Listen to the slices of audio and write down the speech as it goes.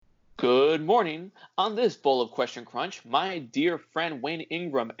Good morning. On this bowl of Question Crunch, my dear friend Wayne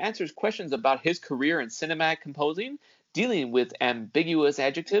Ingram answers questions about his career in cinematic composing, dealing with ambiguous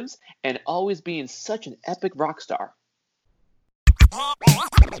adjectives, and always being such an epic rock star.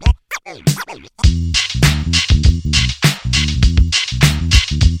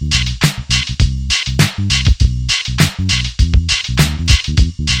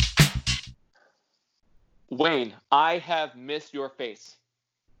 Wayne, I have missed your face.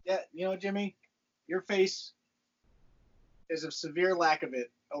 Yeah, Jimmy, your face is a severe lack of it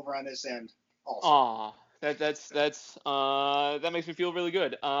over on this end. Also, Aw, that makes me feel really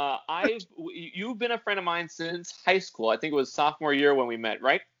good. You've been a friend of mine since high school. I think it was sophomore year when we met,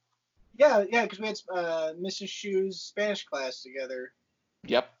 right? yeah, because we had Mrs. Shu's Spanish class together.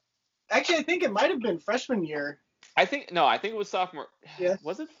 Yep. Actually, I think it might have been freshman year. I think it was sophomore. Yeah.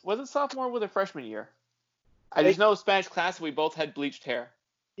 Was it sophomore with a freshman year? I just know Spanish class we both had bleached hair.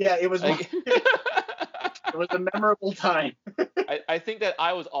 Yeah, it was. Like, it was a memorable time. I think that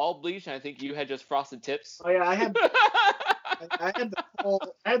I was all bleached, and I think you had just frosted tips. Oh yeah, I had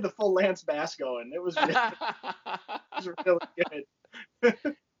the full Lance Bass going. It was really good.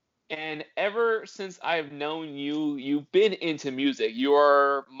 And ever since I've known you, you've been into music.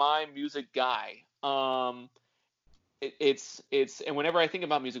 You're my music guy. It's and whenever I think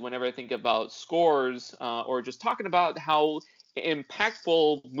about music, whenever I think about scores, or just talking about how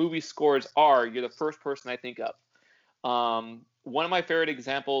impactful movie scores are, you're the first person I think of. One of my favorite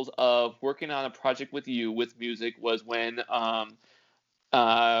examples of working on a project with you with music was when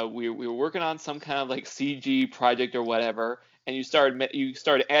we were working on some kind of like CG project or whatever, and you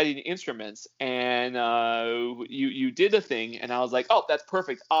started adding instruments, and you did the thing, and I was like, oh, that's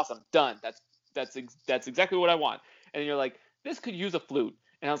perfect, awesome, done. That's exactly what I want. And you're like, this could use a flute.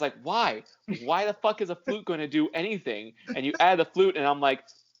 And I was like, why? Why the fuck is a flute going to do anything? And you add the flute, and I'm like,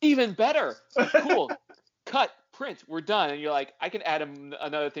 even better. Cool. Cut. Print. We're done. And you're like, I can add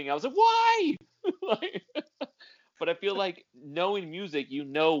another thing. I was like, why? But I feel like knowing music, you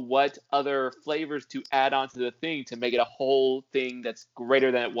know what other flavors to add onto the thing to make it a whole thing that's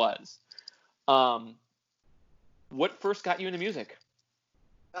greater than it was. What first got you into music?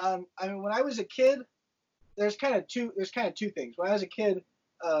 I mean, when I was a kid, there's kind of two things. When I was a kid,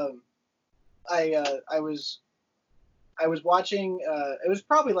 I was watching. It was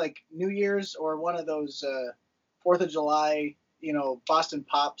probably like New Year's or one of those 4th of July, Boston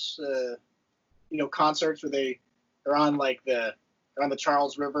Pops, concerts where they're on the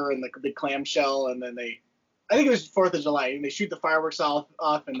Charles River and the big clamshell, and then I think it was 4th of July, and they shoot the fireworks off,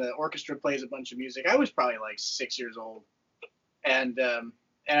 and the orchestra plays a bunch of music. I was probably like 6 years old, and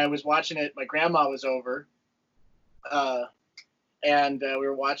I was watching it. My grandma was over, and we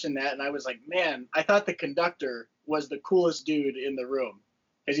were watching that, and I was like, man, I thought the conductor was the coolest dude in the room,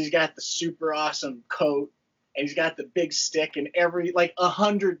 because he's got the super awesome coat, and he's got the big stick, and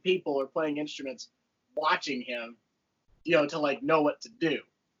 100 people are playing instruments watching him, to like know what to do.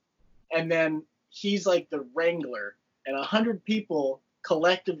 And then he's like the wrangler, and 100 people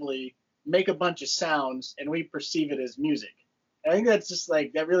collectively make a bunch of sounds, and we perceive it as music. And I think that's just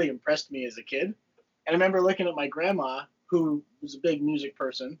like, that really impressed me as a kid. And I remember looking at my grandma, who was a big music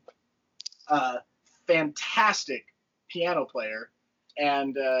person, fantastic piano player,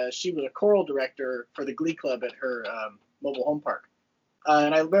 and she was a choral director for the Glee Club at her mobile home park.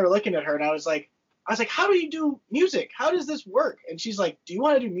 And I remember looking at her, and I was like, how do you do music? How does this work? And she's like, do you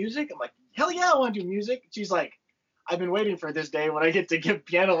want to do music? I'm like, hell yeah, I want to do music. She's like, I've been waiting for this day when I get to give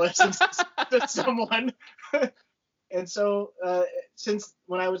piano lessons to someone. And so since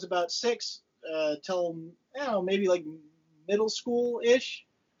when I was about 6 till maybe like middle school-ish,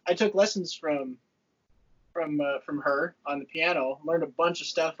 I took lessons from her on the piano. Learned a bunch of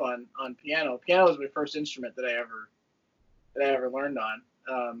stuff on piano. Piano was my first instrument that I ever learned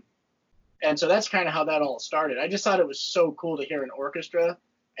on. And so that's kind of how that all started. I just thought it was so cool to hear an orchestra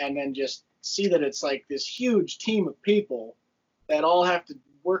and then just see that it's like this huge team of people that all have to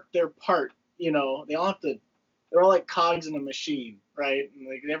work their part. They're all like cogs in a machine, right? And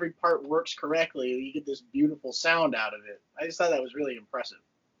like every part works correctly. You get this beautiful sound out of it. I just thought that was really impressive.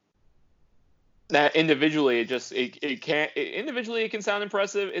 That individually, it can sound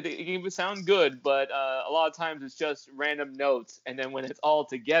impressive. It can sound good, but a lot of times it's just random notes, and then when it's all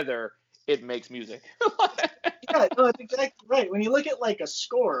together, it makes music. Yeah, no, that's exactly right. When you look at like a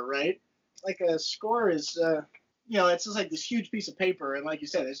score, right? Like a score is, it's just like this huge piece of paper, and like you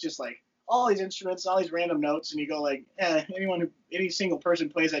said, it's just like all these instruments, all these random notes, and you go like, any single person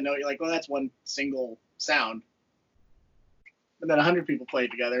plays that note, you're like, well, that's one single sound. And then 100 people play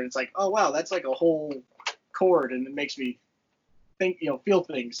it together, and it's like, oh wow, that's like a whole chord, and it makes me think, feel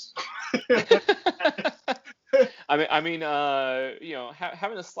things. Having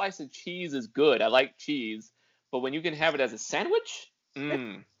a slice of cheese is good. I like cheese, but when you can have it as a sandwich,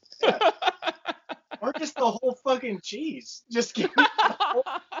 Yeah. Or just the whole fucking cheese. Just give me the whole.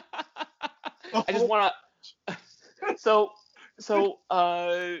 I just want to. So,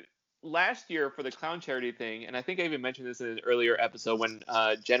 last year for the clown charity thing, and I think I even mentioned this in an earlier episode when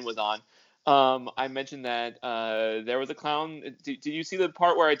Jen was on. I mentioned that there was a clown. Did you see the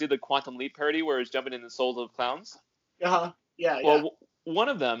part where I did the Quantum Leap parody where it's jumping in the souls of clowns? Yeah. Well, one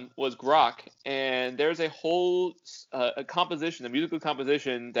of them was Grok, and there's a whole a composition, a musical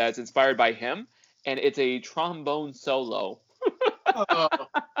composition that's inspired by him, and it's a trombone solo. Oh,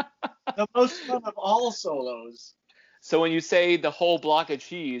 the most fun of all solos. So when you say the whole block of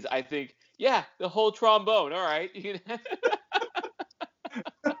cheese, I think, yeah, the whole trombone. All right.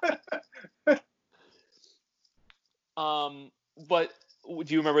 But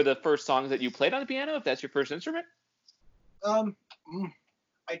do you remember the first songs that you played on the piano, if that's your first instrument? I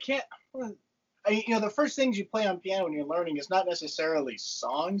can't. The first things you play on piano when you're learning is not necessarily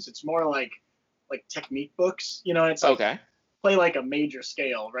songs. It's more like technique books. It's like Okay. play like a major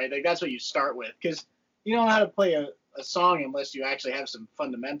scale, right? Like that's what you start with, because you don't know how to play a song unless you actually have some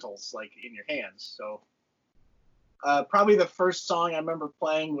fundamentals like in your hands. So probably the first song I remember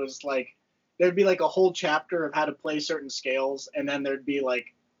playing was like there'd be like a whole chapter of how to play certain scales, and then there'd be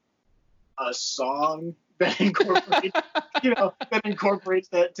like a song that incorporates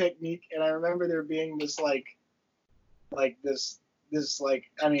that technique. And I remember there being this I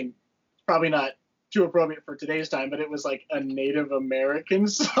mean, probably not too appropriate for today's time, but it was like a Native American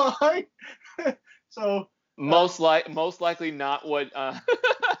song. So most likely not what.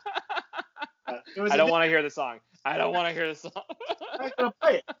 it was I don't want to hear the song. I don't want to hear the song. I'm not gonna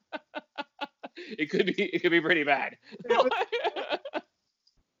play it. It could be pretty bad.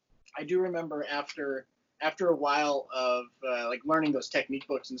 I do remember after a while of like learning those technique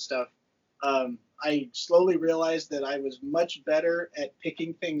books and stuff, I slowly realized that I was much better at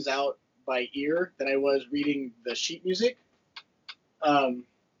picking things out by ear than I was reading the sheet music.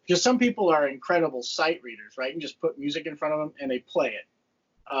 Because some people are incredible sight readers, right? You just put music in front of them and they play it.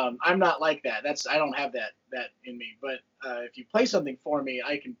 I'm not like that. I don't have that in me. But if you play something for me,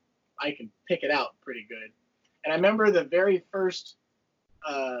 I can pick it out pretty good. And I remember the very first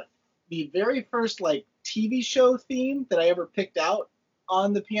like TV show theme that I ever picked out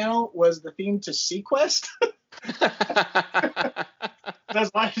on the piano was the theme to Sequest. I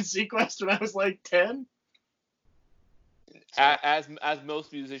was watching Sequest when I was like 10. As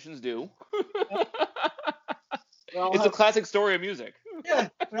most musicians do. It's a classic story of music. Yeah,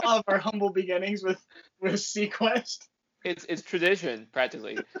 we all have our humble beginnings with Sequest. It's tradition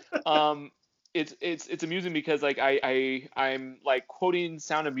practically. It's amusing because like I'm like quoting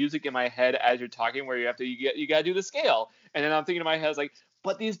Sound of Music in my head as you're talking, where you gotta do the scale, and then I'm thinking in my head like,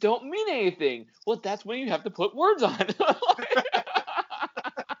 but these don't mean anything. Well, that's when you have to put words on.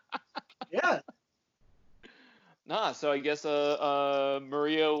 Yeah. Nah, so I guess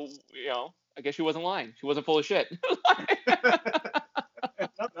Maria, I guess she wasn't lying. She wasn't full of shit.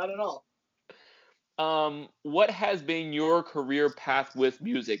 Nope, not at all. What has been your career path with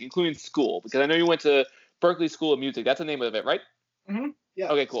music, including school? Because I know you went to Berklee School of Music. That's the name of it, right? Mm-hmm. Yeah.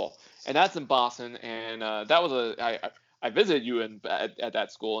 Okay, cool. And that's in Boston. And that was I visited you at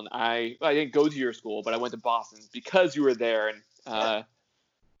that school, and I didn't go to your school, but I went to Boston because you were there and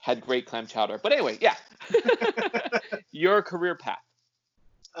had great clam chowder. But anyway, yeah. Your career path.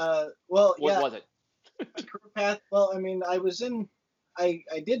 What was it? My career path. Well, I mean, I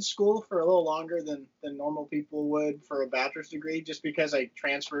did school for a little longer than normal people would for a bachelor's degree, just because I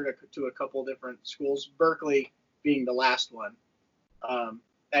transferred to a couple different schools, Berklee being the last one.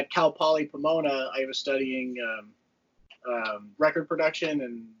 At Cal Poly Pomona, I was studying record production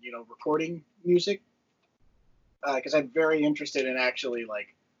and recording music, because I'm very interested in actually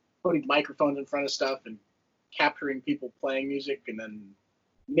like putting microphones in front of stuff and capturing people playing music and then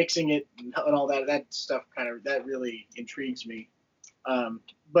mixing it and all that stuff. That really intrigues me.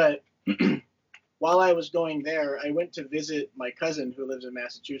 But while I was going there, I went to visit my cousin who lives in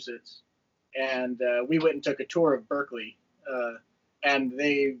Massachusetts, and we went and took a tour of Berklee. And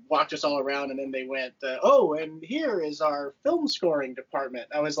they walked us all around, and then they went, and here is our film scoring department.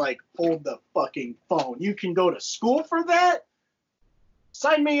 I was like, hold the fucking phone. You can go to school for that?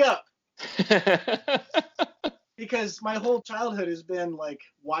 Sign me up. Because my whole childhood has been like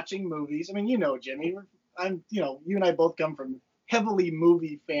watching movies. I mean, Jimmy, you and I both come from heavily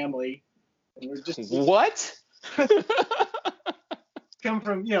movie family. And we're just what? come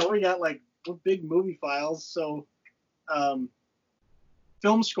from, we got like big movie files. So,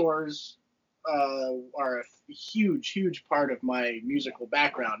 film scores are a huge part of my musical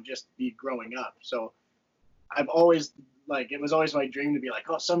background, just be growing up. So I've always it was always my dream to be like,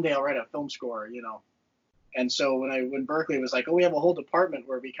 oh, someday I'll write a film score, you know. And so when Berkeley was like, oh, we have a whole department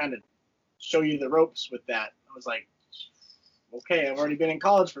where we kind of show you the ropes with that, I was like, okay, I've already been in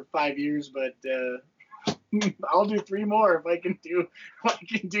college for 5 years, but I'll do 3 more if I can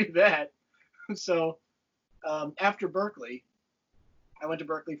do that. So after Berkeley, I went to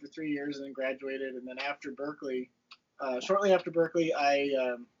Berkeley for 3 years and then graduated. And then after Berkeley, shortly after Berkeley,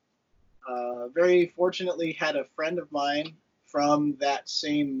 I very fortunately had a friend of mine from that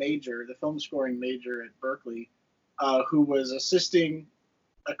same major, the film scoring major at Berkeley, who was assisting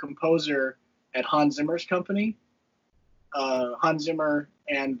a composer at Hans Zimmer's company. Hans Zimmer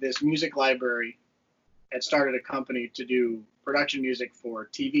and this music library had started a company to do production music for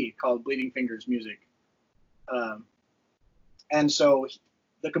TV called Bleeding Fingers Music. And so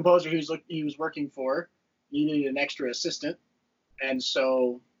the composer he was working for needed an extra assistant. And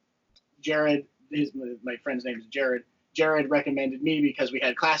so Jared, my friend's name is Jared. Jared recommended me because we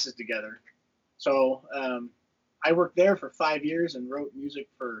had classes together. So I worked there for 5 years and wrote music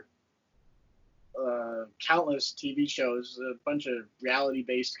for countless TV shows, a bunch of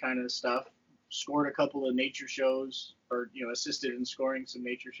reality-based kind of stuff. Scored a couple of nature shows, or assisted in scoring some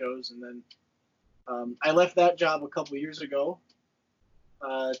nature shows, and then I left that job a couple of years ago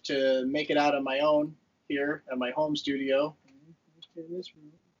to make it out on my own here at my home studio. In this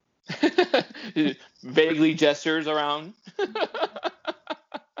room. Vaguely gestures around.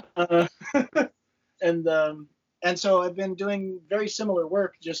 And so I've been doing very similar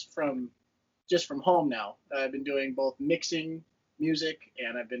work just from home now. I've been doing both mixing music,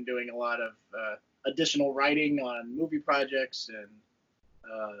 and I've been doing a lot of additional writing on movie projects and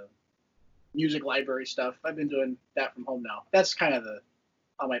music library stuff. I've been doing that from home now. That's kind of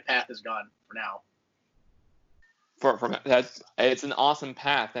how my path has gone for now. It's an awesome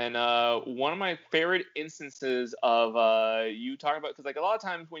path, and one of my favorite instances of you talking about, because like a lot of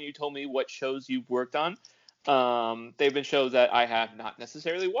times when you told me what shows you've worked on, they've been shows that I have not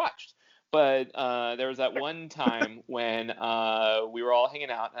necessarily watched. But there was that one time when we were all hanging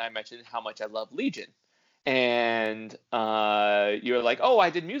out, and I mentioned how much I love Legion, and you were like, "Oh, I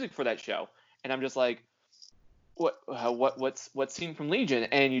did music for that show," and I'm just like, "What scene from Legion?"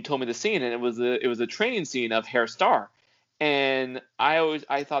 And you told me the scene, and it was a training scene of Hair Star, and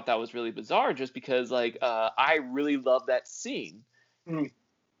I thought that was really bizarre, just because I really love that scene,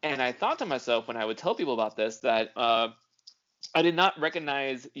 and I thought to myself when I would tell people about this that. I did not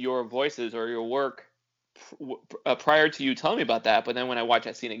recognize your voices or your work prior to you telling me about that, but then when I watched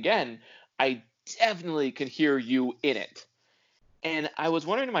that scene again, I definitely could hear you in it. And I was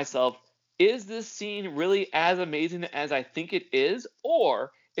wondering to myself, is this scene really as amazing as I think it is,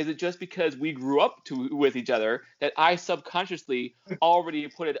 or is it just because we grew up with each other that I subconsciously already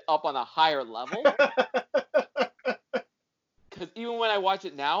put it up on a higher level? Because even when I watch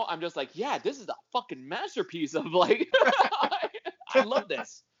it now, I'm just like, yeah, this is a fucking masterpiece of I love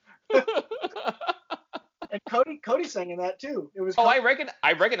this. And Cody sang in that too. It was. Oh, I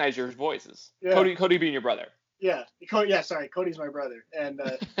recognize your voices. Yeah. Cody being your brother. Yeah, sorry, Cody's my brother, and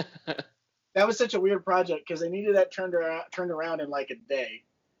that was such a weird project because they needed that turned around in like a day,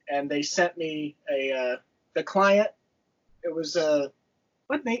 and they sent me the client. It was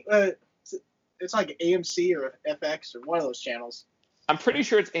what name? It's like AMC or FX or one of those channels. I'm pretty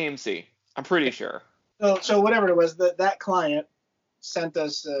sure it's AMC. I'm pretty sure. So whatever it was, that client sent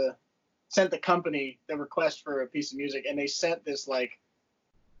the company the request for a piece of music, and they sent this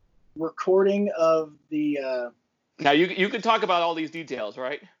recording of the. Now you can talk about all these details,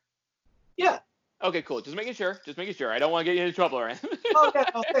 right? Yeah. Okay, cool. Just making sure. I don't want to get you into trouble or anything. Oh yeah,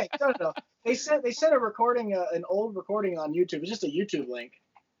 no thanks. No. They sent a recording, an old recording on YouTube. It's just a YouTube link.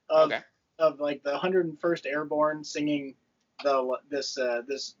 Of like the 101st Airborne singing this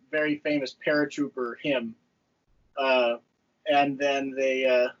very famous paratrooper hymn, and then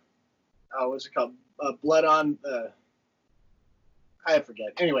they what's it called? Blood on. I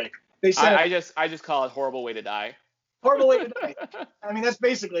forget. Anyway, they said I just call it Horrible Way to Die. Horrible Way to Die. I mean, that's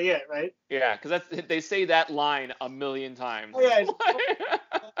basically it, right? Yeah, because they say that line a million times. Oh, yeah.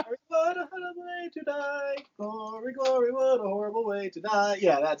 What a horrible way to die! Glory, glory, what a horrible way to die!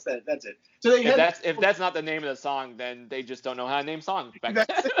 Yeah, that's it. So if that's not the name of the song, then they just don't know how to name songs.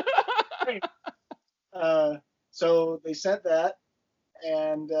 So they sent that,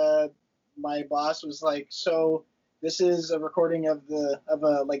 and my boss was like, "So this is a recording of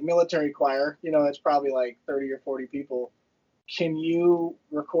a military choir. It's probably like 30 or 40 people. Can you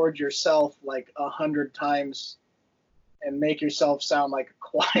record yourself 100 times and make yourself sound like a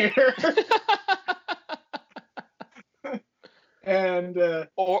choir. And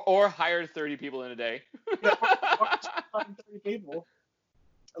or hire 30 people in a day. Yeah, or 30 people.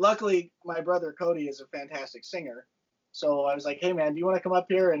 Luckily, my brother Cody is a fantastic singer, so I was like, "Hey man, do you want to come up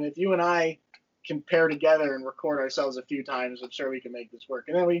here? And if you and I can pair together and record ourselves a few times, I'm sure we can make this work."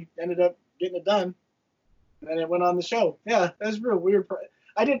 And then we ended up getting it done, and then it went on the show. Yeah, that was real weird.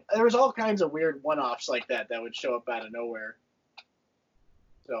 There was all kinds of weird one-offs like that would show up out of nowhere.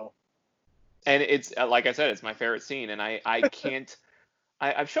 So. And it's like I said, it's my favorite scene, and I can't.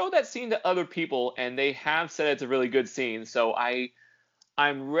 I've showed that scene to other people, and they have said it's a really good scene. So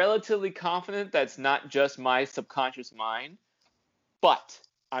I'm relatively confident that's not just my subconscious mind, but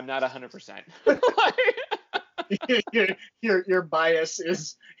I'm not 100%. Your bias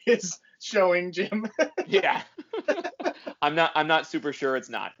is showing, Jim. Yeah. I'm not super sure it's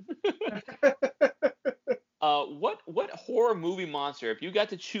not. What horror movie monster, if you got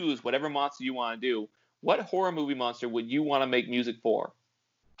to choose whatever monster you want to do, what horror movie monster would you want to make music for?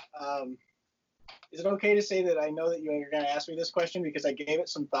 Is it okay to say that I know that you're going to ask me this question because I gave it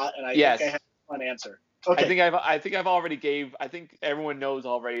some thought and I Yes. think I have one answer? Okay. I think I've already gave. I think everyone knows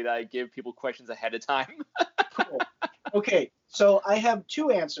already that I give people questions ahead of time. Cool. Okay, so I have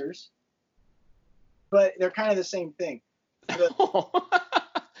two answers, but they're kind of the same thing.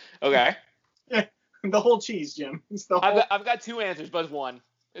 Okay. The whole cheese, Jim. It's the whole... I've got two answers, but it's one.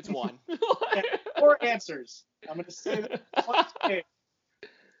 It's one. Four answers. I'm going to say that.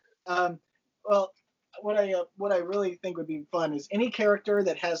 Well, what I really think would be fun is any character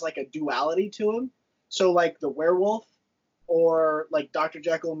that has like a duality to him. So like the werewolf or like Dr.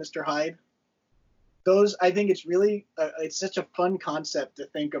 Jekyll and Mr. Hyde. Those, I think it's really it's such a fun concept to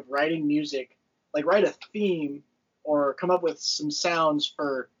think of writing music, like write a theme or come up with some sounds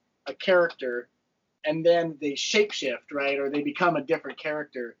for a character, and then they shapeshift, right? Or they become a different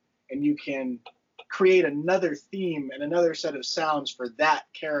character, and you can create another theme and another set of sounds for that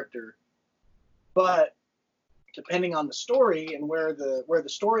character. But depending on the story and where the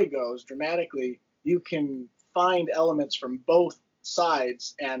story goes dramatically, you can find elements from both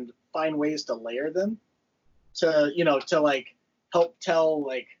sides and find ways to layer them to like help tell,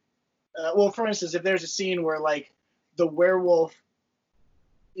 like well, for instance, if there's a scene where like the werewolf,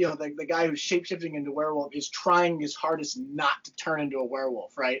 the guy who's shapeshifting into werewolf is trying his hardest not to turn into a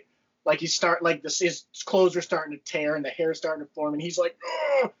werewolf, right? Like his clothes are starting to tear and the hair's starting to form, and he's like,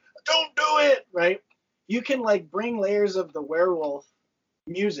 don't do it, right? You can like bring layers of the werewolf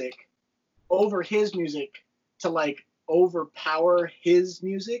music over his music to like overpower his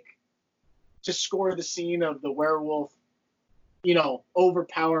music to score the scene of the werewolf,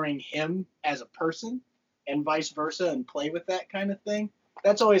 overpowering him as a person, and vice versa, and play with that kind of thing.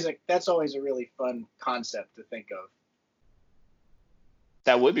 That's always a really fun concept to think of.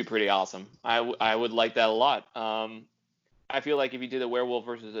 That would be pretty awesome. I would like that a lot. I feel like if you did a werewolf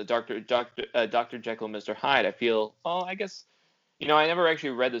versus a Dr. Jekyll and Mr. Hyde, I guess, I never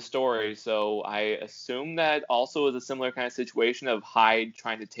actually read the story, so I assume that also is a similar kind of situation of Hyde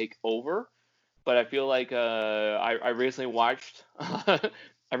trying to take over. But I feel like I recently watched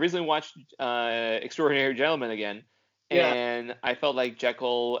Extraordinary Gentlemen again, and I felt like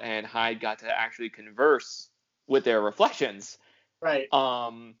Jekyll and Hyde got to actually converse with their reflections. Right.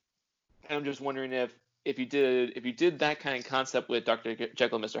 And I'm just wondering if you did that kind of concept with Dr.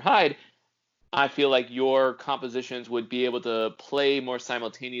 Jekyll and Mr. Hyde, I feel like your compositions would be able to play more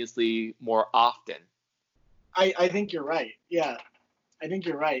simultaneously more often. I think you're right. Yeah. I think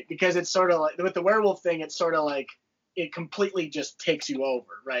you're right, because it's sort of like with the werewolf thing, it's sort of like it completely just takes you over,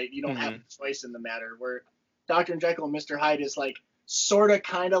 right? You don't have a choice in the matter. Where Dr. Jekyll and Mr. Hyde is like sort of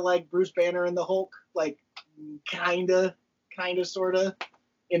kind of like Bruce Banner and the Hulk, like kind of sort of,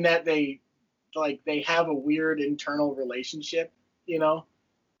 in that they have a weird internal relationship,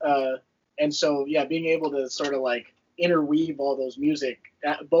 and so being able to sort of like interweave all those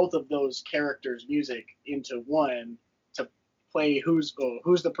both of those characters' music into one to play who's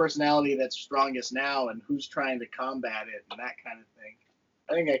the personality that's strongest now and who's trying to combat it and that kind of thing.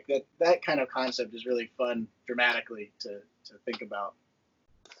 I think that kind of concept is really fun dramatically to think about.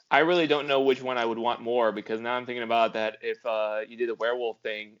 I really don't know which one I would want more, because now I'm thinking about that. If you did a werewolf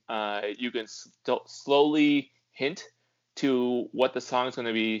thing, you can slowly hint to what the song's going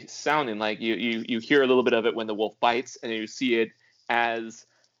to be sounding like. You hear a little bit of it when the wolf bites, and you see it as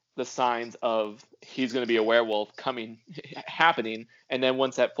the signs of he's going to be a werewolf happening. And then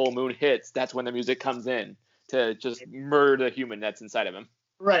once that full moon hits, that's when the music comes in to just murder the human that's inside of him.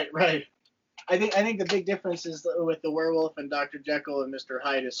 Right. I think the big difference is with the werewolf and Dr. Jekyll and Mr.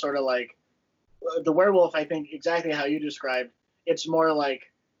 Hyde is sort of like The werewolf, I think, exactly how you described. It's more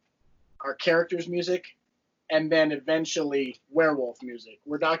like our characters' music, and then eventually werewolf music,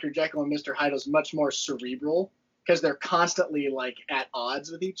 where Dr. Jekyll and Mr. Hyde is much more cerebral because they're constantly like at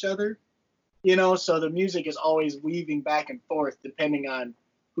odds with each other. So the music is always weaving back and forth depending on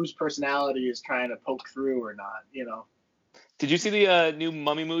whose personality is trying to poke through or not. Did you see the new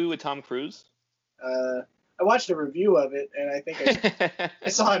Mummy movie with Tom Cruise? Uh, I watched a review of it, and I think I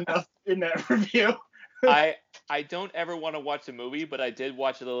saw enough in that review. I don't ever want to watch the movie, but I did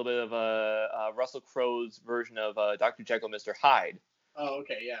watch a little bit of Russell Crowe's version of Dr. Jekyll, Mr. Hyde. Oh,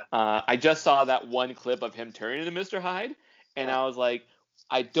 okay, yeah. I just saw that one clip of him turning into Mr. Hyde, and I was like,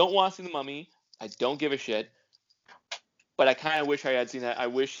 I don't want to see the Mummy. I don't give a shit. But I kind of wish I had seen that. I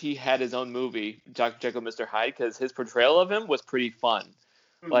wish he had his own movie, Dr. Jekyll, Mr. Hyde, because his portrayal of him was pretty fun.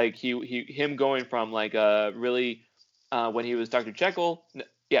 Like him going from like really when he was Dr. Jekyll, when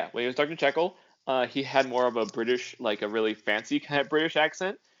he was Dr. Jekyll, he had more of a British, like a really fancy kind of British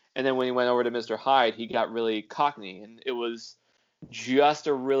accent, and then when he went over to Mr. Hyde, he got really Cockney, and it was just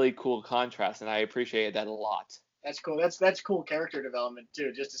a really cool contrast, and I appreciated that a lot. That's cool. That's cool character development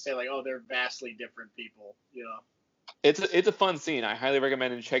too. Just to say like, oh, they're vastly different people. It's a fun scene. I highly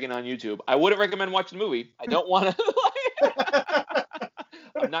recommend checking on YouTube. I wouldn't recommend watching the movie. I don't want to.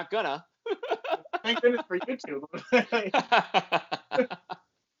 I'm not gonna. Thank goodness for YouTube.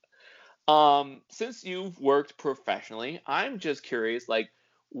 Since you've worked professionally, I'm just curious, like,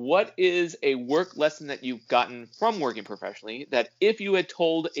 what is a work lesson that you've gotten from working professionally that if you had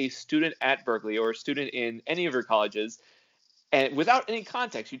told a student at Berkeley or a student in any of your colleges, and without any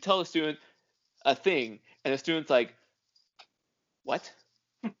context, you tell a student a thing, and the student's like, what?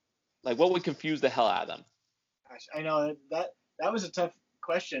 Like, what would confuse the hell out of them? Gosh, I know that was a tough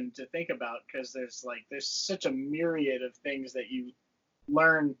question to think about because there's such a myriad of things that you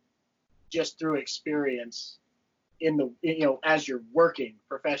learn just through experience as you're working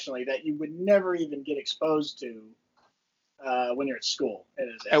professionally that you would never even get exposed to when you're at school.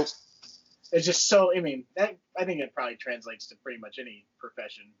 It's just so. I mean, I think it probably translates to pretty much any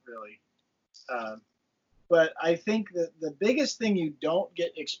profession, really. But I think that the biggest thing you don't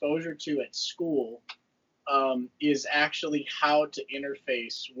get exposure to at school is actually how to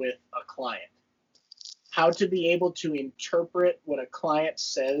interface with a client. How to be able to interpret what a client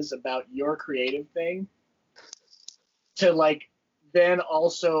says about your creative thing to then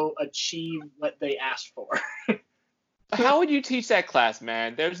also achieve what they asked for. How would you teach that class,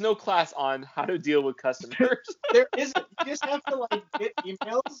 man? There's no class on how to deal with customers. There isn't. You just have to get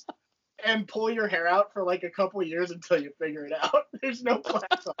emails and pull your hair out for a couple years until you figure it out. There's no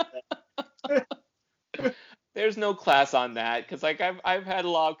class on that. There's no class on that because I've had a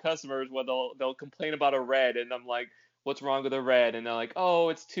lot of customers where they'll complain about a red and I'm like, what's wrong with a red? And they're like, oh,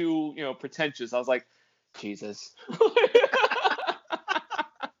 it's too pretentious. I was like, Jesus.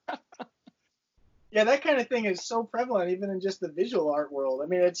 Yeah, that kind of thing is so prevalent even in just the visual art world. I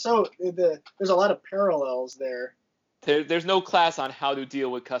mean, there's a lot of parallels there. There's no class on how to deal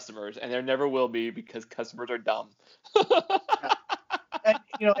with customers, and there never will be because customers are dumb.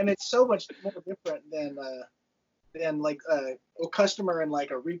 And it's so much more different than a customer in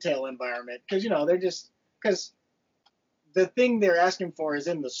a retail environment because they're just because the thing they're asking for is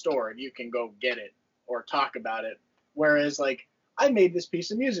in the store and you can go get it or talk about it. Whereas I made this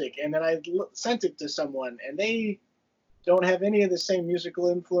piece of music and then I sent it to someone and they don't have any of the same musical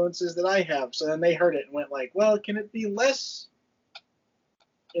influences that I have. So then they heard it and went well, can it be less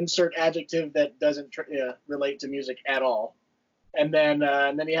insert adjective that doesn't relate to music at all? And then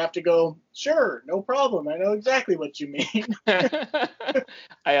you have to go, sure, no problem. I know exactly what you mean.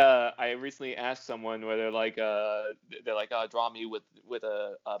 I recently asked someone where they're like, draw me with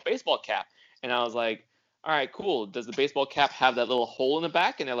a baseball cap. And I was like, all right, cool. Does the baseball cap have that little hole in the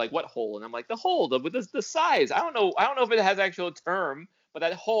back? And they're like, what hole? And I'm like, the hole, the size. I don't know if it has actual term, but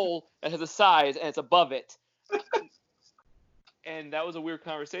that hole that has a size and it's above it. And that was a weird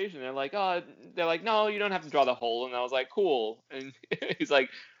conversation. They're like, no, you don't have to draw the hole. And I was like, cool. And he's like,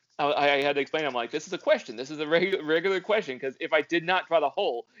 I had to explain. I'm like, this is a question. This is a regular question. Because if I did not draw the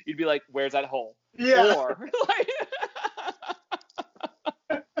hole, you'd be like, where's that hole? Yeah. Or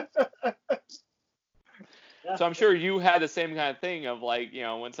So I'm sure you had the same kind of thing of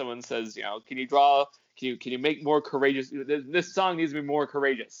when someone says, can you make more courageous? This song needs to be more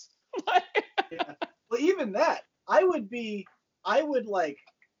courageous. Yeah. Well, even that, I would give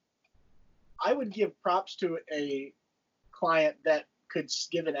props to a client that could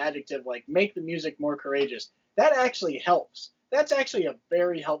give an adjective make the music more courageous. That actually helps. That's actually a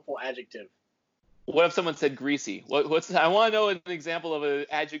very helpful adjective. What if someone said greasy? I want to know an example of an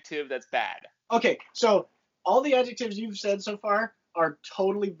adjective that's bad. Okay, so all the adjectives you've said so far are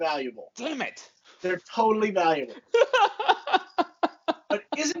totally valuable. Damn it. They're totally valuable. What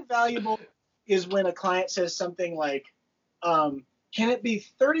isn't valuable is when a client says something like, can it be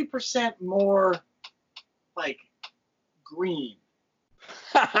 30% more like green?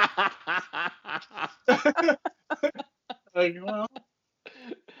 Like, well,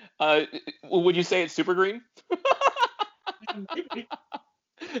 Would you say it's super green? maybe.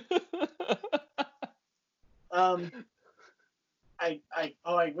 Um, I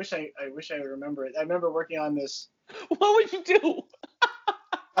wish I would remember it. I remember working on this. What would you do?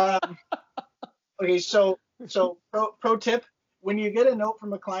 Okay, so pro tip: when you get a note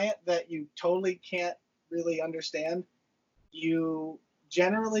from a client that you totally can't really understand, you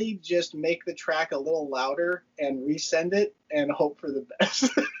generally just make the track a little louder and resend it and hope for the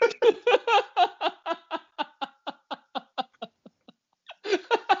best.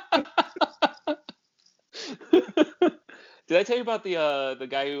 Did I tell you about the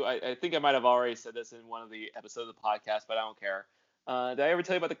guy who I think I might have already said this in one of the episodes of the podcast, but I don't care. Did I ever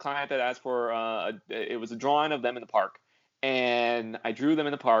tell you about the client that asked for it was a drawing of them in the park, and I drew them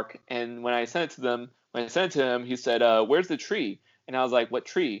in the park, and when I sent it to him, he said, "Where's the tree?" And I was like, "What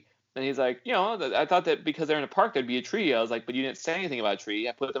tree?" And he's like, I thought that because they're in a park there'd be a tree. I was like, "But you didn't say anything about a tree.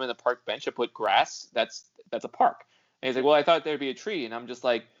 I put them in the park bench. I put grass. That's a park." And he's like, "Well, I thought there'd be a tree." And I'm just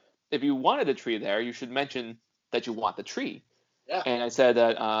like, "If you wanted a tree there, you should mention that you want the tree." Yeah. And I said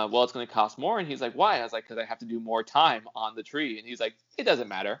that, well, it's going to cost more. And he's like, "Why?" I was like, "Because I have to do more time on the tree." And he's like, "It doesn't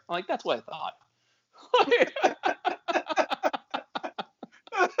matter." I'm like, "That's what I thought."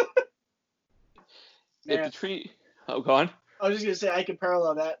 If the tree, oh, go on. I was just gonna say I could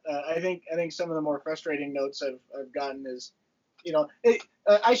parallel that. I think some of the more frustrating notes I've gotten is,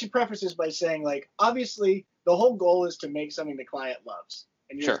 I should preface this by saying, like, obviously the whole goal is to make something the client loves,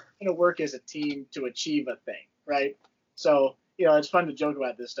 and you're Sure. going to work as a team to achieve a thing, right? So it's fun to joke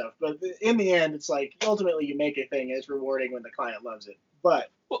about this stuff, but in the end, it's like ultimately you make a thing, and it's rewarding when the client loves it.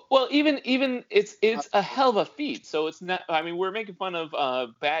 But Well, even it's a hell of a feat. So it's not. I mean, we're making fun of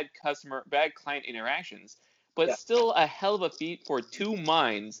bad client interactions, but yeah. it's still a hell of a feat for two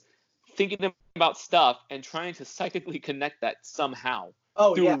minds thinking about stuff and trying to psychically connect that somehow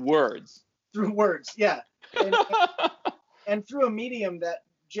through words. Through words, yeah, and through a medium that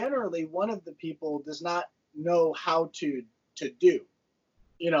generally one of the people does not know how to do.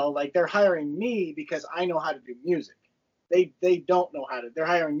 Like they're hiring me because I know how to do music. They don't know how to. They're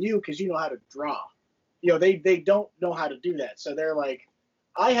hiring you because you know how to draw. They don't know how to do that. So they're like,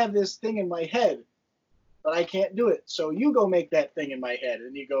 I have this thing in my head, but I can't do it. So you go make that thing in my head.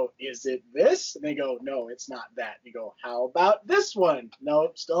 And you go, is it this? And they go, no, it's not that. And you go, how about this one?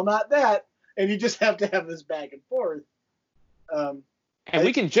 No, still not that. And you just have to have this back and forth. And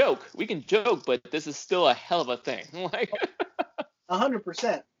we can joke, but this is still a hell of a thing. Like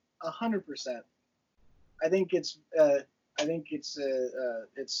 100%, 100%. I think it's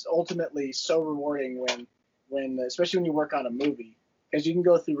ultimately so rewarding when especially when you work on a movie, because you can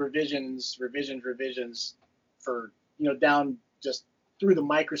go through revisions for down just through the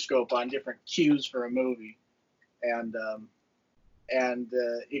microscope on different cues for a movie, and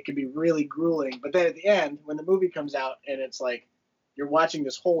it can be really grueling. But then at the end, when the movie comes out and it's like you're watching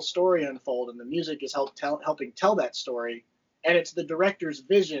this whole story unfold, and the music is helping tell that story, and it's the director's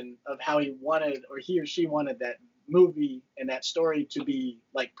vision of how he wanted, or he or she wanted, that movie and that story to be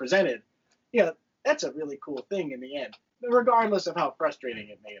like presented. That's a really cool thing in the end, regardless of how frustrating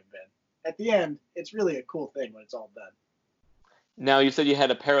it may have been. At the end, it's really a cool thing when it's all done. Now, you said you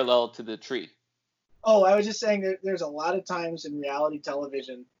had a parallel to the tree. Oh, I was just saying that there's a lot of times in reality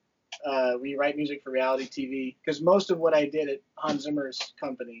television, when you write music for reality TV, because most of what I did at Hans Zimmer's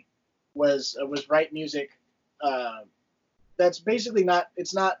company was write music. That's basically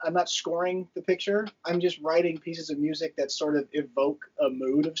I'm not scoring the picture. I'm just writing pieces of music that sort of evoke a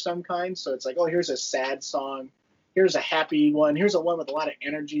mood of some kind. So it's like, oh, here's a sad song, here's a happy one, here's a one with a lot of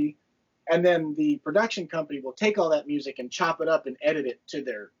energy. And then the production company will take all that music and chop it up and edit it to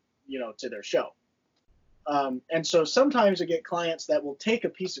their show. And so sometimes I get clients that will take a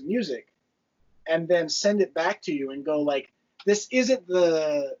piece of music and then send it back to you and go like, this isn't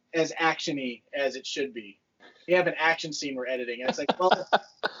as actiony as it should be. You have an action scene we're editing. And it's like,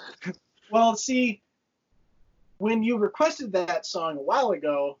 well, see, when you requested that song a while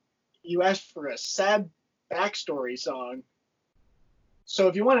ago, you asked for a sad backstory song. So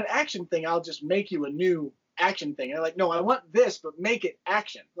if you want an action thing, I'll just make you a new action thing. And they're like, no, I want this, but make it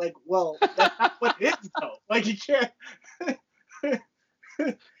action. Like, well, that's not what it is, though. Like, you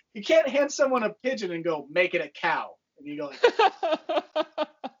can't hand someone a pigeon and go, make it a cow. And you go like,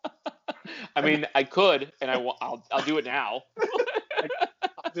 I mean, I could, and I'll do it now.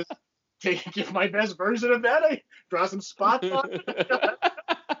 I'll just give my best version of that. I draw some spots on it.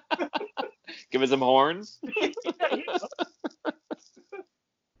 Give it some horns. Yeah, you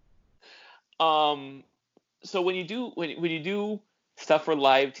know. So when you do stuff for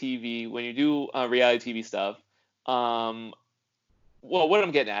live TV, when you do reality TV stuff, well, what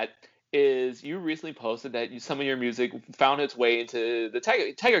I'm getting at is you recently posted that some of your music found its way into the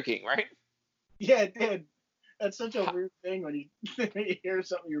Tiger King, right? Yeah, it did. That's such a weird thing when you hear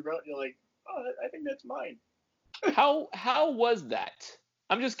something you wrote, and you're like, oh, I think that's mine. How was that?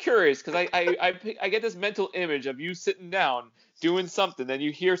 I'm just curious because I get this mental image of you sitting down doing something, then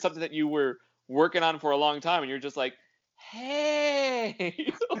you hear something that you were working on for a long time, and you're just like, hey.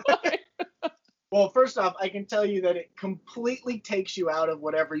 Well, first off, I can tell you that it completely takes you out of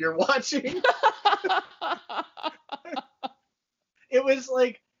whatever you're watching. It was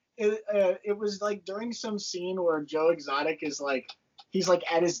like it was like during some scene where Joe Exotic is like he's like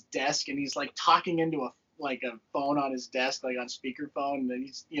at his desk and he's like talking into a phone on his desk, like on speakerphone, and then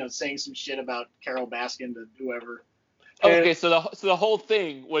he's saying some shit about Carol Baskin to whoever. Okay, so the whole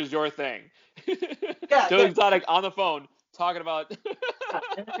thing was your thing. Yeah, Joe Exotic on the phone talking about.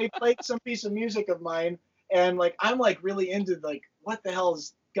 And they played some piece of music of mine, and like I'm like really into like what the hell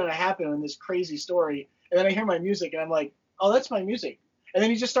is gonna happen in this crazy story, and then I hear my music and I'm like, oh, that's my music, and then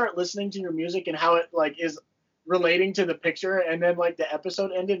you just start listening to your music and how it like is relating to the picture, and then like the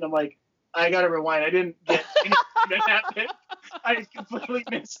episode ended and I'm like, I gotta rewind, I didn't get anything that happened. I completely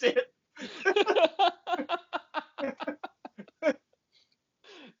missed it.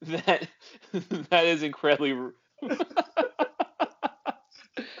 That is incredibly.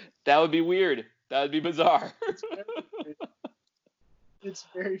 That would be weird. That would be bizarre. It's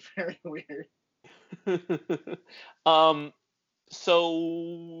very, very weird.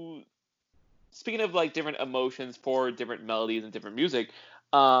 So speaking of like different emotions for different melodies and different music,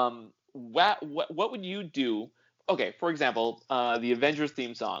 what would you do? Okay, for example, the Avengers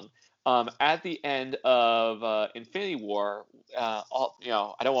theme song. At the end of Infinity War, I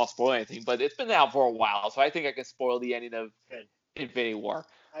don't want to spoil anything, but it's been out for a while, so I think I can spoil the ending of Infinity War.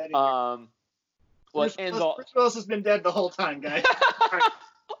 Bruce Willis has been dead the whole time, guys.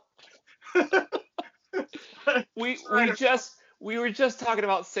 we were just talking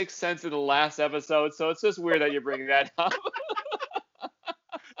about Sixth Sense in the last episode, so it's just weird that you're bringing that up.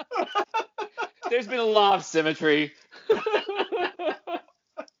 There's been a lot of symmetry. Because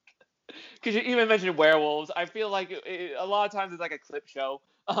you even mentioned werewolves. I feel like a lot of times it's like a clip show.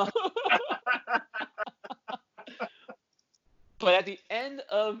 But at the end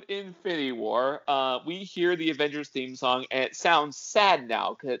of Infinity War, we hear the Avengers theme song, and it sounds sad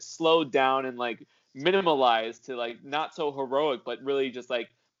now because it's slowed down and like minimalized to like not so heroic, but really just like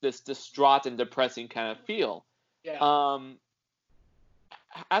this distraught and depressing kind of feel. Yeah.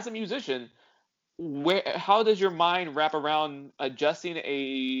 As a musician, how does your mind wrap around adjusting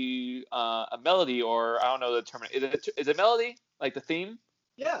a melody, or I don't know the term? Is it melody like the theme?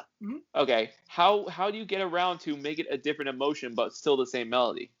 Yeah. Mm-hmm. Okay. How do you get around to make it a different emotion but still the same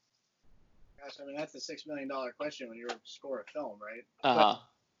melody? Gosh, I mean that's the $6 million question when you score a film, right? Uh-huh.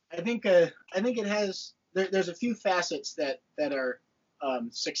 But I think it has. There's a few facets that are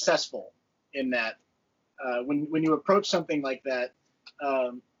successful in that. When you approach something like that,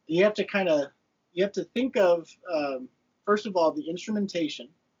 you have to think of first of all the instrumentation.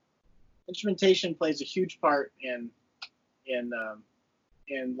 Instrumentation plays a huge part in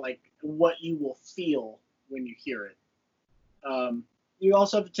like what you will feel when you hear it. You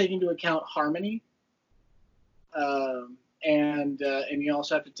also have to take into account harmony, and you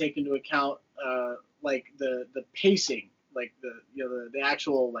also have to take into account like the pacing, like the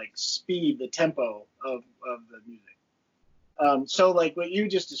actual like speed, the tempo of the music. So like what you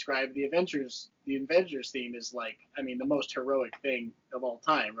just described, the Avengers theme is like, I mean, the most heroic thing of all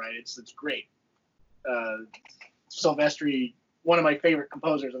time, right? It's great. Silvestri, one of my favorite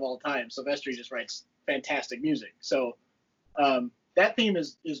composers of all time, Silvestri just writes fantastic music. So that theme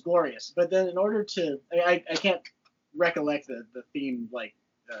is glorious. But then in order to, I can't recollect the theme like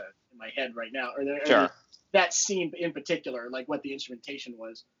in my head right now, or that scene in particular, like what the instrumentation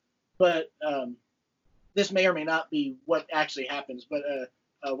was. But this may or may not be what actually happens. But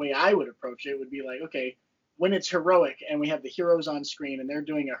a way I would approach it would be like, okay, when it's heroic and we have the heroes on screen and they're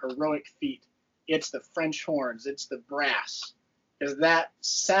doing a heroic feat, it's the French horns, it's the brass. Because that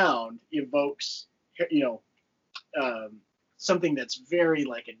sound evokes, something that's very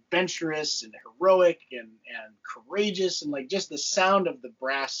like adventurous and heroic and courageous, and like just the sound of the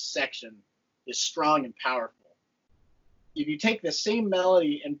brass section is strong and powerful. If you take the same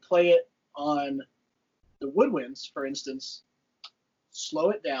melody and play it on the woodwinds, for instance, slow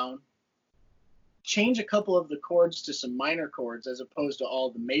it down, change a couple of the chords to some minor chords as opposed to all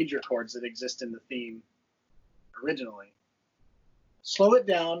the major chords that exist in the theme originally. Slow it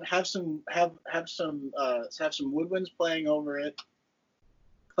down, have some woodwinds playing over it,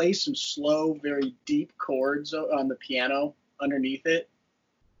 play some slow, very deep chords on the piano underneath it.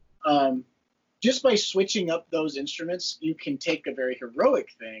 Just by switching up those instruments, you can take a very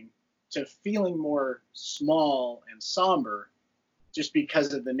heroic thing to feeling more small and somber, just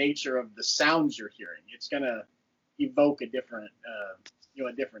because of the nature of the sounds you're hearing. It's gonna evoke a different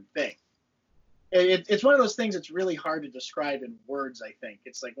thing. It's one of those things that's really hard to describe in words. I think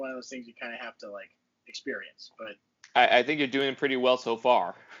it's like one of those things you kind of have to like experience. But I think you're doing pretty well so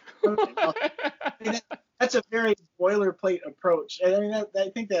far. Okay, well, I mean, that's a very boilerplate approach. I mean, I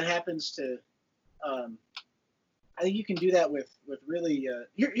think that happens to. I think you can do that with really.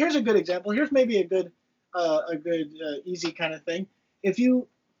 Here's a good example. Here's maybe a good easy kind of thing. If you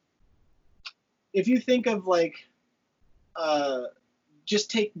think of like,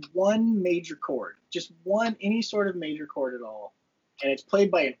 just take one major chord, just one, any sort of major chord at all, and it's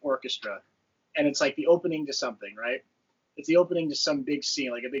played by an orchestra, and it's like the opening to something, right? It's the opening to some big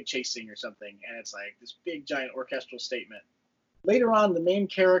scene, like a big chase scene or something, and it's like this big giant orchestral statement. Later on, the main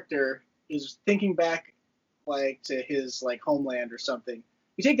character is thinking back like to his like homeland or something.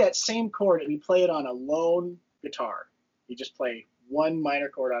 You take that same chord and you play it on a lone guitar. You just play one minor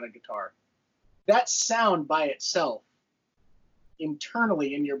chord on a guitar. That sound by itself,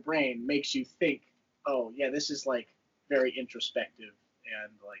 internally in your brain, makes you think, oh yeah, this is like very introspective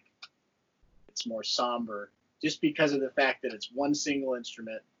and like it's more somber, just because of the fact that it's one single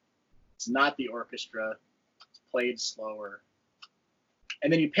instrument. It's not the orchestra. It's played slower.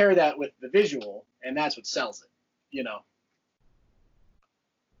 And then you pair that with the visual, and that's what sells it, you know.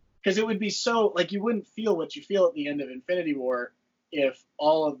 Because it would be so, like, you wouldn't feel what you feel at the end of Infinity War if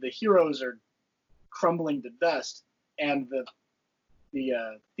all of the heroes are crumbling to dust and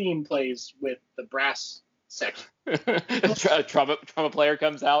the theme plays with the brass section. trumpet player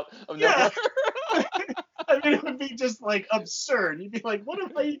comes out of nowhere. I mean, it would be just like absurd. You'd be like, what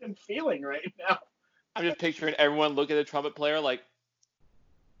am I even feeling right now? I'm just picturing everyone look at the trumpet player like,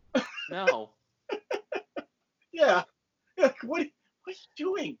 no. Yeah. What are you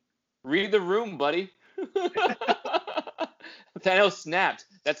doing? Read the room, buddy. Thanos snapped.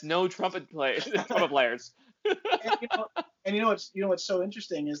 That's no trumpet players. And you know what's so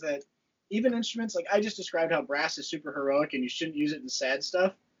interesting is that even instruments, like I just described how brass is super heroic and you shouldn't use it in sad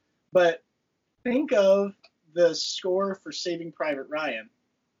stuff, but think of the score for Saving Private Ryan,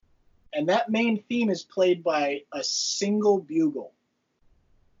 and that main theme is played by a single bugle,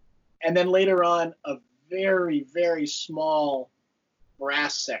 and then later on a very, very small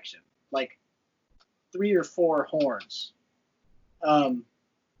brass section, like 3 or 4 horns.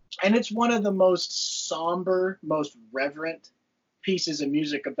 And it's one of the most somber, most reverent pieces of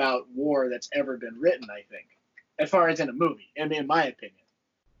music about war that's ever been written, I think, as far as in a movie, in my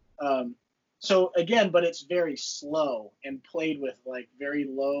opinion. So again, but it's very slow and played with like very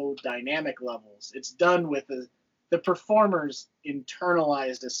low dynamic levels. It's done with the performers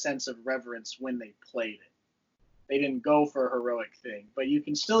internalized a sense of reverence when they played it. They didn't go for a heroic thing, but you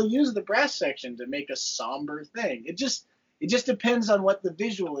can still use the brass section to make a somber thing. It just depends on what the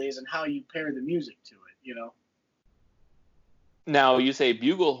visual is and how you pair the music to it, you know? Now, you say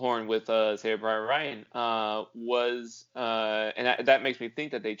buglehorn with Saving Private Ryan that makes me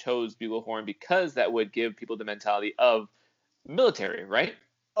think that they chose buglehorn because that would give people the mentality of military, right?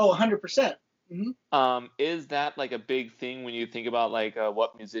 Oh, 100%. Mm-hmm. Is that like a big thing when you think about like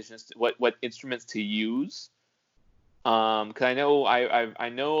what instruments to use? Because I know I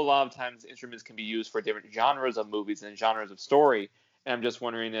know a lot of times instruments can be used for different genres of movies and genres of story, and I'm just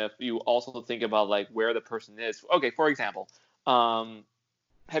wondering if you also think about like where the person is. Okay, for example,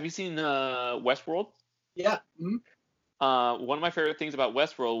 have you seen Westworld? Yeah. Mm-hmm. One of my favorite things about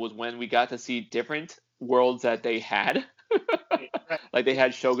Westworld was when we got to see different worlds that they had. Right. Like they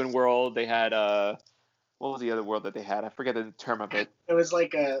had Shogun World, they had what was the other world that they had? I forget the term of it. It was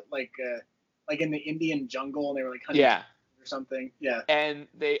like in the Indian jungle, and they were like hunting or something. Yeah. And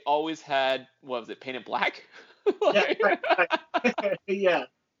they always had, what was it, Painted Black? Yeah. Right. Yeah.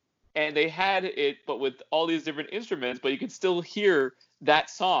 And they had it, but with all these different instruments, but you could still hear that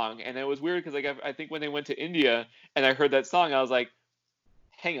song. And it was weird because like I think when they went to India and I heard that song, I was like,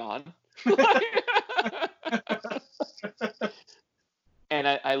 hang on. And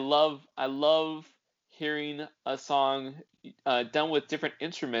I love hearing a song done with different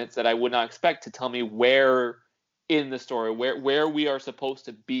instruments that I would not expect to tell me where in the story, where we are supposed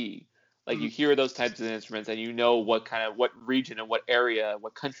to be. Like you hear those types of instruments and you know what region and what area,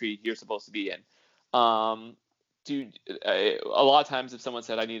 what country you're supposed to be in. A lot of times if someone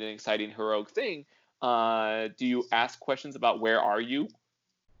said I need an exciting heroic thing, do you ask questions about where are you?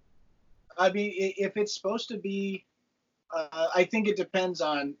 I mean, if it's supposed to be, I think it depends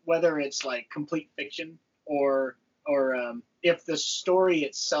on whether it's like complete fiction or if the story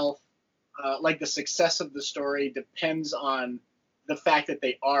itself, like the success of the story depends on the fact that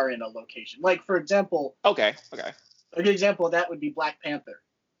they are in a location. Like for example, Okay. a good example of that would be Black Panther.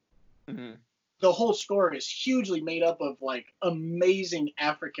 Mm-hmm. The whole score is hugely made up of like amazing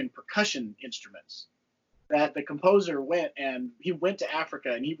African percussion instruments. That the composer went to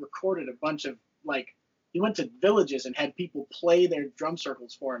Africa and he recorded a bunch of like he went to villages and had people play their drum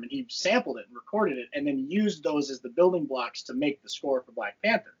circles for him and he sampled it and recorded it and then used those as the building blocks to make the score for Black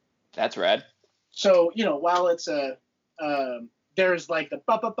Panther. That's rad. So while it's there's like the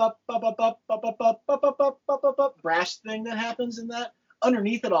brass thing that happens in that.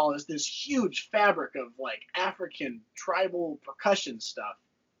 Underneath it all is this huge fabric of like African tribal percussion stuff.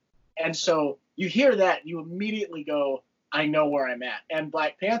 And so you hear that and you immediately go, I know where I'm at. And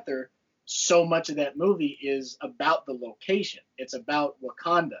Black Panther, so much of that movie is about the location. It's about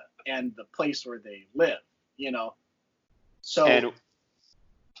Wakanda and the place where they live, So and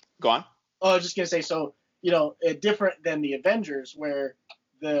go on. I was just gonna say, so different than the Avengers, where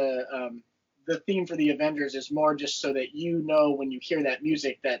the theme for the Avengers is more just so that when you hear that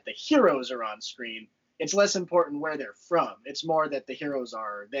music that the heroes are on screen. It's less important where they're from. It's more that the heroes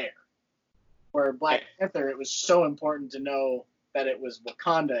are there. Where Black Panther, it was so important to know that it was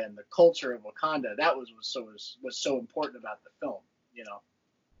Wakanda and the culture of Wakanda. That was so important about the film,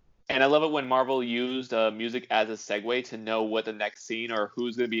 And I love it when Marvel used music as a segue to know what the next scene or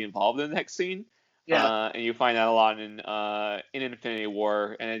who's going to be involved in the next scene. Yeah. And you find that a lot in Infinity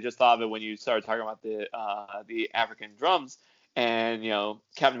War. And I just thought of it when you started talking about the African drums. And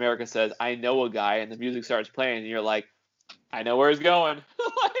Captain America says, "I know a guy," and the music starts playing, and you're like, "I know where he's going."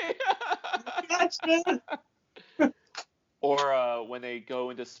 Or when they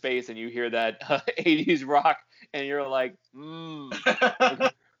go into space and you hear that 80s rock, and you're like, we're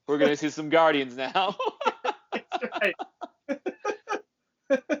gonna see some Guardians now. That's right.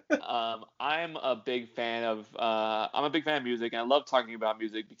 I'm a big fan of music, and I love talking about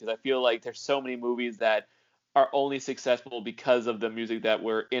music because I feel like there's so many movies that are only successful because of the music that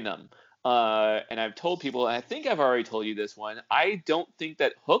were in them. And I've told people, and I think I've already told you this one, I don't think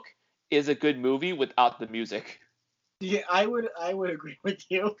that Hook is a good movie without the music. Yeah, I would agree with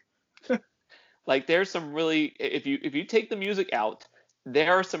you. Like there's some really, if you take the music out,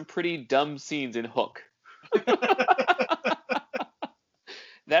 there are some pretty dumb scenes in Hook.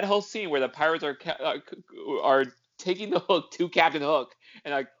 That whole scene where the pirates are taking the hook to Captain Hook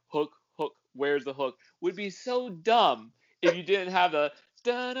and like Hook, where's the hook, would be so dumb if you didn't have the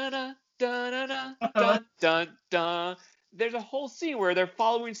dun dun dun dun dun dun dun dun. There's a whole scene where they're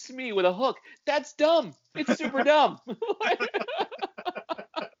following Smee with a hook. That's dumb. It's super dumb.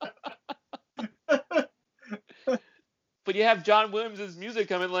 But you have John Williams' music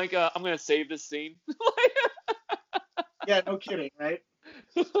coming like, I'm gonna save this scene. Yeah, no kidding, right?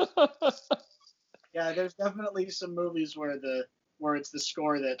 Yeah, there's definitely some movies where it's the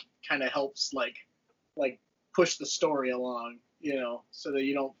score that kind of helps like push the story along, so that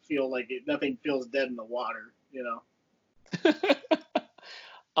you don't feel like nothing feels dead in the water,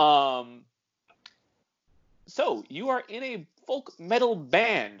 So you are in a folk metal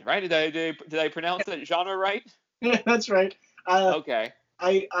band, right? Did I pronounce that genre right? Yeah, that's right. Okay.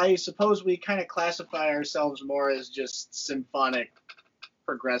 I suppose we kind of classify ourselves more as just symphonic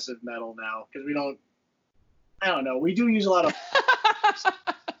progressive metal now, because I don't know, we do use a lot of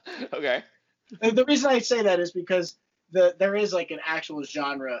Okay. The reason I say that is because there is like an actual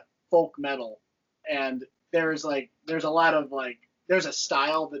genre, folk metal, and there's a lot of there's a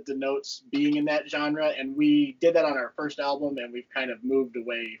style that denotes being in that genre, and we did that on our first album, and we've kind of moved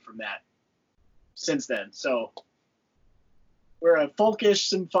away from that since then. So we're a folkish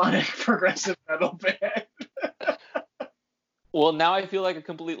symphonic progressive metal band. Well, now I feel like a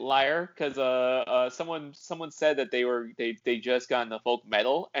complete liar because someone said that they just got into folk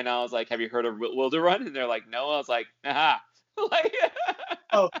metal, and I was like, "Have you heard of Wilderun?" And they're like, "No." I was like, "Aha!" Like,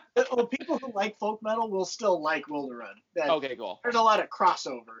 people who like folk metal will still like Wilderun. Okay, cool. There's a lot of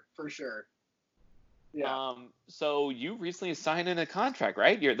crossover for sure. Yeah. So you recently signed in a contract,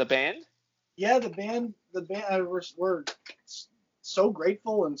 right? You're the band. Yeah, the band. We're so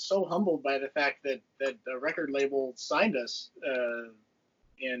grateful and so humbled by the fact that the record label signed us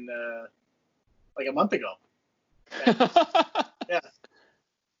in like a month ago. Yeah.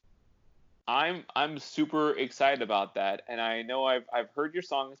 I'm super excited about that, and I know I've heard your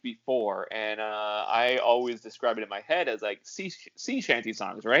songs before, and I always describe it in my head as like sea shanty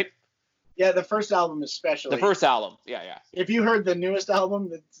songs, right? Yeah, the first album The especially. first album, yeah, yeah. If you heard the newest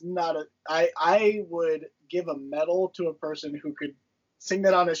album, it's not a. I would give a medal to a person who could sing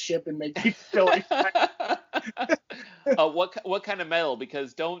that on a ship and make people feel like. What kind of metal?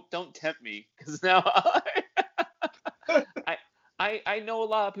 Because don't tempt me, because now I, I know a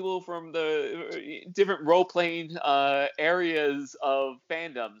lot of people from the different role playing areas of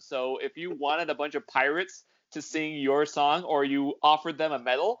fandom. So if you wanted a bunch of pirates to sing your song, or you offered them a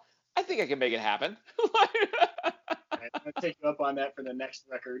medal, I think I can make it happen. I'm gonna take you up on that for the next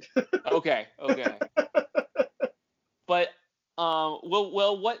record. Okay, okay. But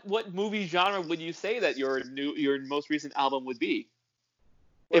well, what movie genre would you say that your most recent album would be?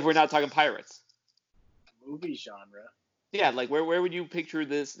 If we're What's not talking pirates. movie genre? Yeah, like where would you picture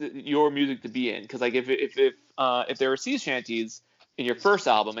your music to be in? Because like if there were sea shanties in your first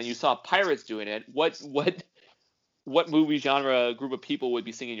album and you saw pirates doing it, what movie genre group of people would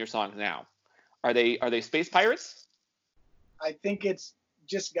be singing your songs now? Are they space pirates? I think it's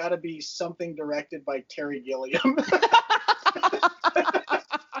just got to be something directed by Terry Gilliam.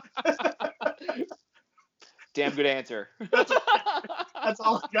 Damn good answer. That's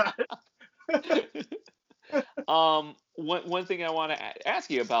all I got. One thing I want to ask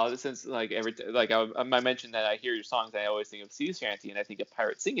you about, since like I mentioned that I hear your songs, I always think of sea shanty and I think of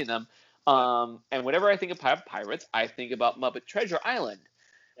pirates singing them. Yeah, And whenever I think of pirates, I think about Muppet Treasure Island,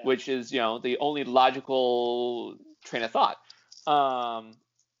 yeah. which is the only logical train of thought.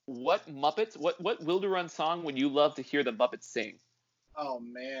 What Muppets? What Wilderun song would you love to hear the Muppets sing? Oh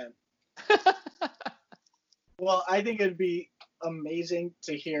man. Well, I think it'd be amazing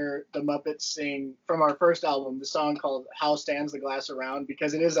to hear the Muppets sing from our first album, the song called "How Stands the Glass Around,"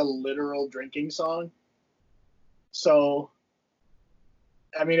 because it is a literal drinking song. So,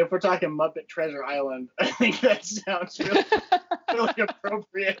 I mean, if we're talking Muppet Treasure Island, I think that sounds really, really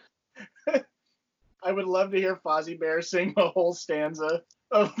appropriate. I would love to hear Fozzie Bear sing a whole stanza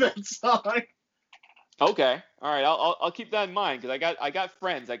of that song. Okay, all right, I'll keep that in mind because I got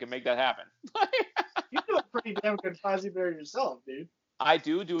friends that can make that happen. You do a pretty damn good Fozzie Bear yourself, dude. I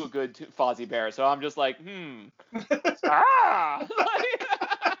do a good Fozzie Bear, so I'm just like, ah,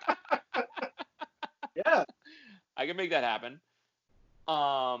 Yeah. I can make that happen.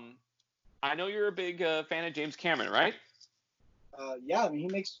 I know you're a big fan of James Cameron, right? Yeah, I mean, he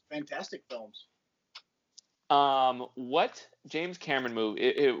makes fantastic films. What James Cameron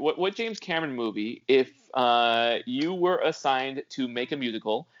movie? What James Cameron movie? If you were assigned to make a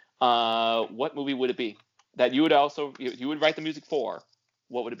musical, what movie would it be? That you would also you would write the music for?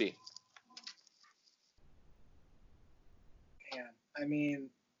 What would it be? Man, I mean,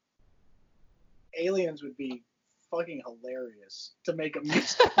 Aliens would be fucking hilarious to make a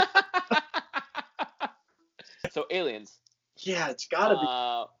music. So Aliens. Yeah, it's gotta be.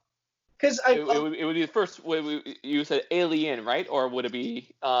 Uh, Because it would be the first. You said Alien, right? Or would it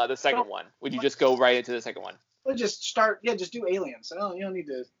be the second one? Would you just go right into the second one? we'll just start. Yeah, just do Aliens. You don't need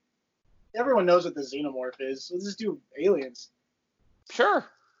to. Everyone knows what the xenomorph is. Let's just do Aliens. Sure.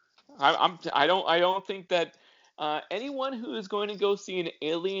 I don't think that anyone who is going to go see an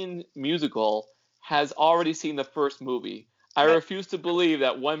Alien musical has already seen the first movie. I refuse to believe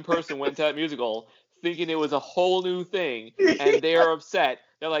that one person went to that musical thinking it was a whole new thing, and they are upset.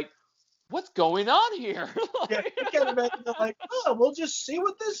 They're like, "What's going on here?" Yeah, you can't imagine they're like, oh, we'll just see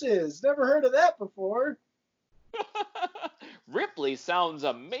what this is. Never heard of that before. Ripley sounds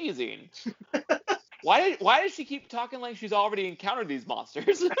amazing. Why does she keep talking like she's already encountered these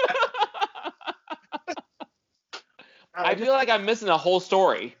monsters? I feel like I'm missing a whole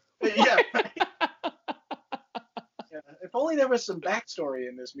story. Yeah. Yeah. If only there was some backstory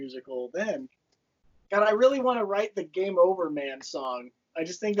in this musical, then. God, I really want to write the Game Over Man song. I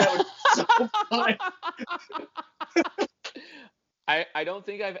just think that would be so fun. I don't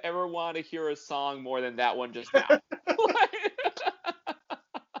think I've ever wanted to hear a song more than that one just now. Put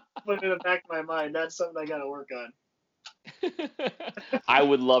it in the back of my mind. That's something I got to work on. I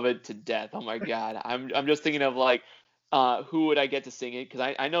would love it to death. Oh my god. I'm just thinking of like who would I get to sing it?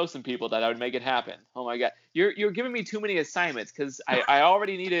 Because I know some people that I would make it happen. Oh my god. You're giving me too many assignments because I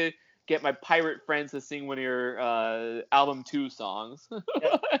already need to get my pirate friends to sing one of your album 2 songs.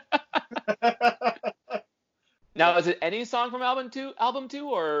 Now, is it any song from album two,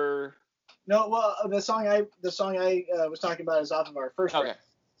 or? No, well, the song I was talking about is off of our first Okay.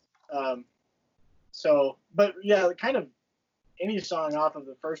 record. So, but yeah, kind of any song off of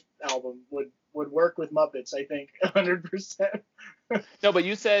the first album would work with Muppets. I think 100%. No, but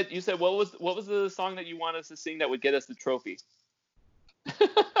you said what was the song that you want us to sing that would get us the trophy?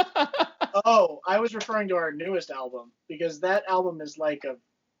 Oh, I was referring to our newest album because that album is like a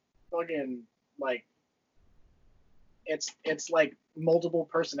fucking like it's like multiple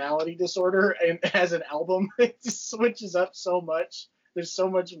personality disorder, and as an album it just switches up so much. There's so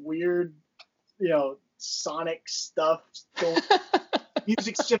much weird, sonic stuff.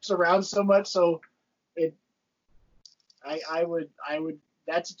 Music shifts around so much, so I would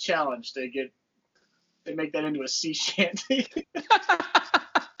that's a challenge to make that into a sea shanty.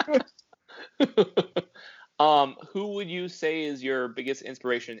 Who would you say is your biggest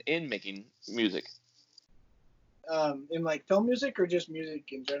inspiration in making music? In like film music or just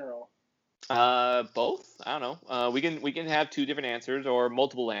music in general? Both. I don't know. We can have two different answers or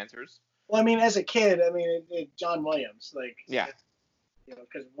multiple answers. Well, I mean, as a kid, John Williams, like, yeah,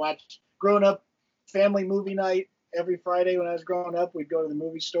 because growing up, family movie night every Friday when I was growing up, we'd go to the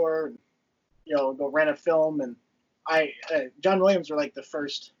movie store and go rent a film, and John Williams were like the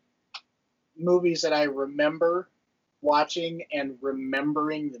first movies that I remember watching and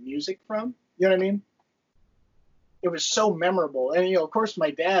remembering the music from. You know what I mean? It was so memorable. And, of course,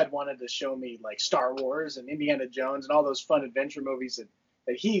 my dad wanted to show me, like, Star Wars and Indiana Jones and all those fun adventure movies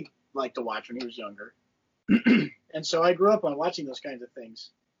that he liked to watch when he was younger. And so I grew up on watching those kinds of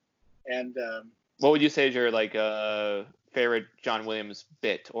things. And what would you say is your, like, favorite John Williams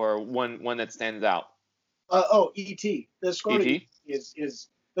bit or one that stands out? E.T. The score to E.T. is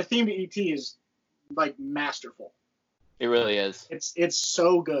the theme to E.T. is, like, masterful. It really is. It's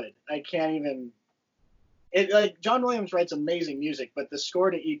so good. I can't even... like John Williams writes amazing music, but the score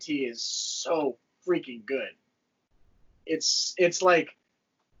to E.T. is so freaking good. It's like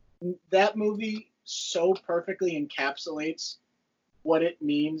that movie so perfectly encapsulates what it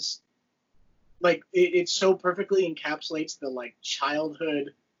means. Like it so perfectly encapsulates the like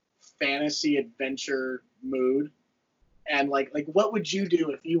childhood fantasy adventure mood, and like what would you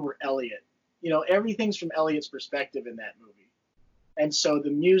do if you were Elliot? Everything's from Elliot's perspective in that movie, and so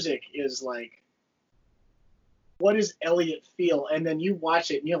the music is like, what does Elliot feel? And then you watch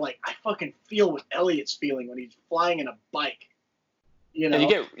it and you're like, I fucking feel what Elliot's feeling when he's flying in a bike.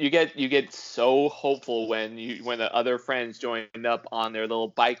 And you get so hopeful when the other friends joined up on their little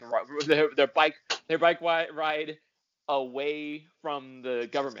bike their bike ride away from the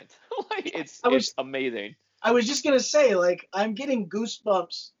government. It's amazing. I was just gonna say, like, I'm getting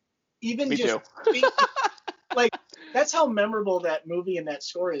goosebumps even Me just too. like that's how memorable that movie and that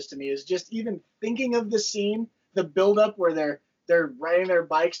score is to me, is just even thinking of the scene, the build up where they're riding their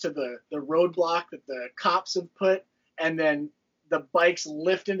bikes to the roadblock that the cops have put, and then the bikes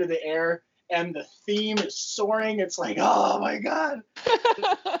lift into the air and the theme is soaring. It's like, oh my God.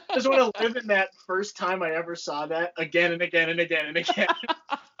 I just want to live in that first time I ever saw that again and again and again and again.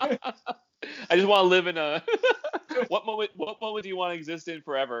 I just want to live in a what moment do you want to exist in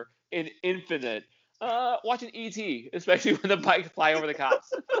forever? In infinite. Watching E.T., especially when the bikes fly over the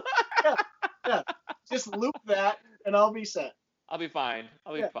cops. Yeah. Just loop that and I'll be set. I'll be fine.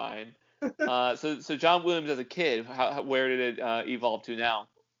 Fine. So John Williams as a kid, where did it evolve to now?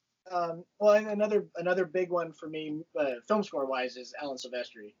 Well, another big one for me, film score wise, is Alan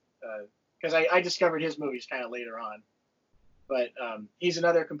Silvestri, because I discovered his movies kind of later on. But he's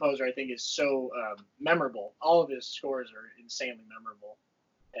another composer I think is so memorable. All of his scores are insanely memorable,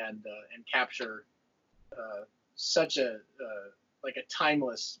 and capture such a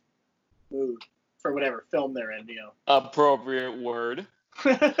timeless mood for whatever film they're in. Appropriate word.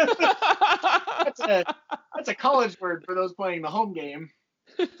 That's a college word for those playing the home game.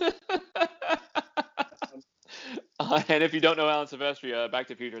 And if you don't know Alan Silvestri, Back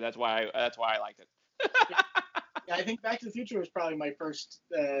to the Future, that's why I liked it. Yeah, I think Back to the Future was probably my first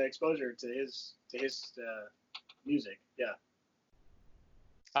exposure to his music. Yeah.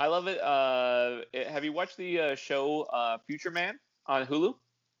 I love it. Have you watched the show Future Man on Hulu?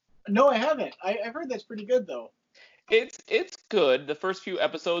 No, I haven't. I've heard that's pretty good though. It's good. The first few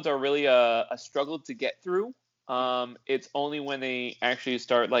episodes are really a struggle to get through. It's only when they actually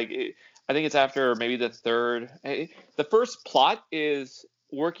start, I think it's after maybe the third. The first plot is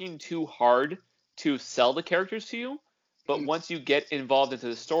working too hard to sell the characters to you, but once you get involved into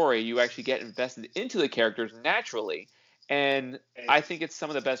the story, you actually get invested into the characters naturally. And I think it's some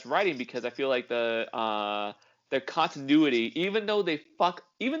of the best writing because I feel like the continuity, even though they fuck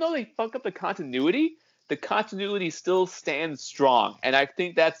up the continuity still stands strong, and I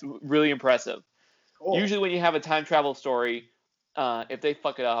think that's really impressive. Cool. Usually when you have a time travel story, if they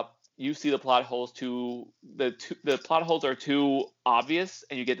fuck it up, you see the plot holes the plot holes are too obvious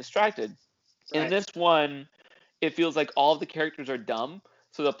and you get distracted. In Right. this one, it feels like all of the characters are dumb,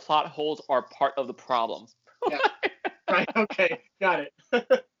 so the plot holes are part of the problem. Yeah. Right. Okay. Got it.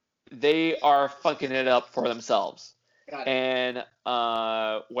 They are fucking it up for themselves. Got it. And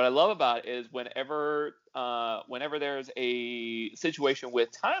what I love about it is whenever there's a situation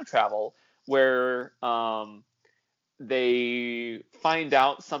with time travel where they find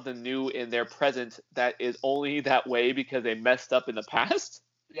out something new in their present that is only that way because they messed up in the past,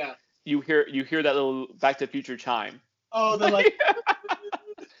 Yeah. you hear that little Back to the Future chime. Oh, they're like.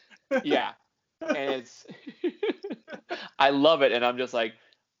 Yeah, and it's I love it, and I'm just like,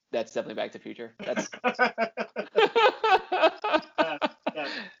 that's definitely Back to the Future. That's Yeah. Yeah.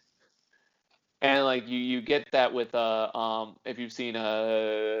 and like you get that with if you've seen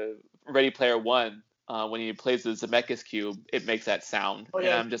Ready Player One, when he plays the Zemeckis cube, it makes that sound, Oh, and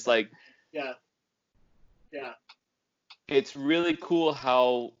yeah. I'm just like, Yeah. Yeah. it's really cool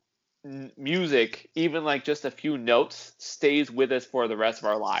how music, even like just a few notes, stays with us for the rest of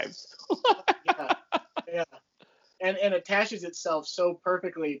our lives. Yeah. Yeah. And attaches itself so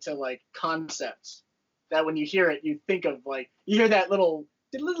perfectly to like concepts that when you hear it, you think of like you hear that little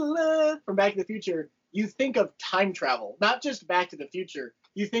from Back to the Future, you think of time travel, not just Back to the Future.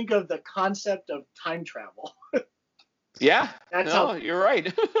 You think of the concept of time travel. Yeah, That's no, how you're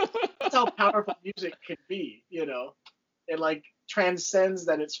right. that's how powerful music can be, you know. It like transcends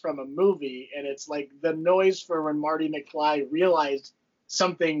that it's from a movie, and it's like the noise for when Marty McFly realized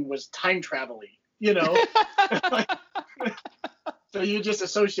something was time travel-y, you know. So you just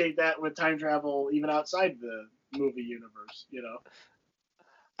associate that with time travel even outside the movie universe, you know.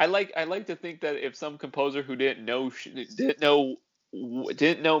 I like to think that if some composer who didn't know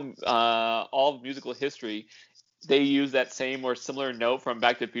all of musical history, they use that same or similar note from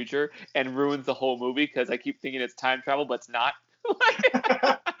Back to the Future and ruins the whole movie because I keep thinking it's time travel, but it's not.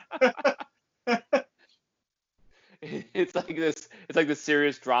 It's like this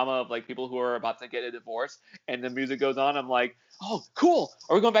serious drama of like people who are about to get a divorce, and the music goes on. I'm like, oh, cool.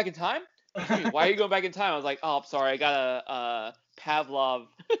 Are we going back in time? Why are you going back in time? I was like, oh, I'm sorry, I got a Pavlov.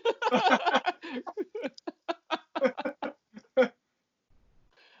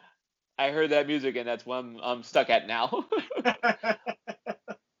 I heard that music, and that's what I'm stuck at now.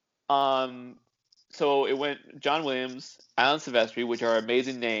 So it went John Williams, Alan Silvestri, which are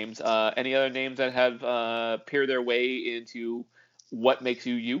amazing names. Any other names that have peered their way into what makes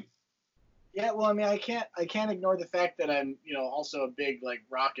you you? Yeah, well, I mean, I can't ignore the fact that I'm, you know, also a big like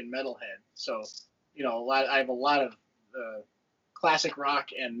rock and metal head. So, you know, I have a lot of classic rock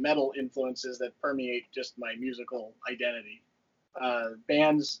and metal influences that permeate just my musical identity.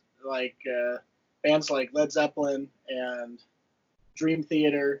 Bands like Led Zeppelin and Dream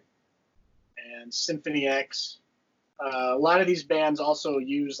Theater and Symphony X. A lot of these bands also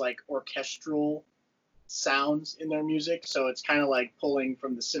use like orchestral sounds in their music, so it's kind of like pulling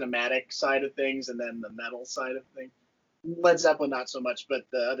from the cinematic side of things and then the metal side of things. Led Zeppelin not so much, but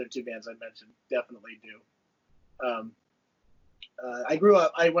the other two bands I mentioned definitely do. I grew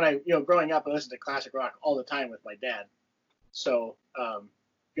up growing up I listened to classic rock all the time with my dad, so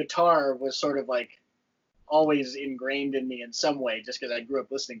guitar was sort of like always ingrained in me in some way just because I grew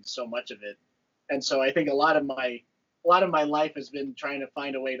up listening to so much of it. And so I think a lot of my life has been trying to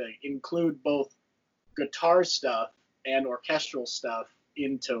find a way to include both guitar stuff and orchestral stuff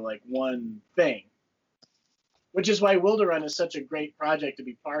into like one thing, which is why Wilderun is such a great project to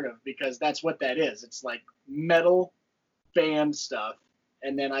be part of, because that's what that is. It's like metal band stuff,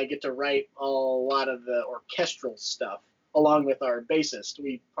 and then I get to write a lot of the orchestral stuff along with our bassist.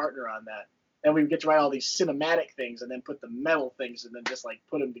 We partner on that, and we get to write all these cinematic things and then put the metal things and then just like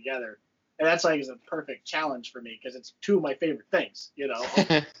put them together. And that's like is a perfect challenge for me because it's two of my favorite things, you know.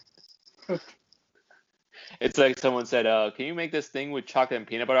 It's like someone said, can you make this thing with chocolate and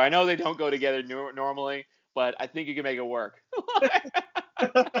peanut butter? I know they don't go together normally, but I think you can make it work.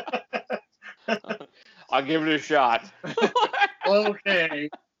 I'll give it a shot. Okay.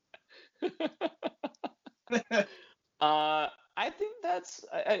 I think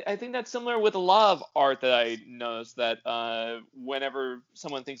that's similar with a lot of art that I noticed that whenever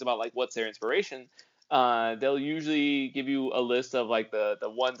someone thinks about like what's their inspiration, they'll usually give you a list of like the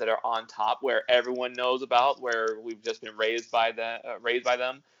ones that are on top where everyone knows about, where we've just been raised by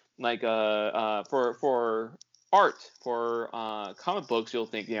them. Like for art, for comic books, you'll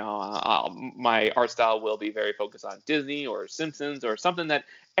think, my art style will be very focused on Disney or Simpsons or something that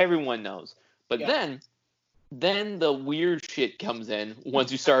everyone knows. But Yeah. then the weird shit comes in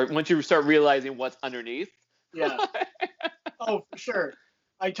once you start realizing what's underneath. Yeah. Oh, for sure.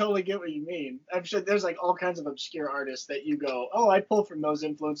 I totally get what you mean. I'm sure there's like all kinds of obscure artists that you go, oh, I pull from those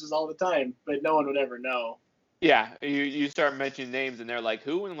influences all the time, but no one would ever know. Yeah, you start mentioning names and they're like,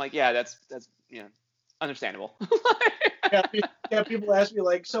 who? And I'm like, yeah, that's understandable. Yeah, yeah. People ask me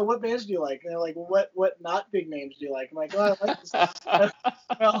like, so what bands do you like? And they're like, well, what not big names do you like? I'm like, oh, I like this.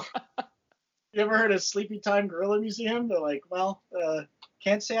 Well, you ever heard of Sleepy Time Gorilla Museum? They're like, well,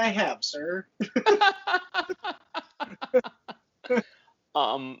 can't say I have, sir.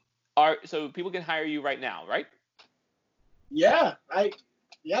 So people can hire you right now, right? Yeah,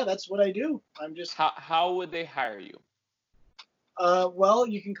 that's what I do. I'm just. How would they hire you? Well,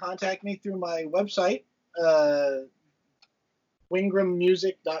 you can contact me through my website,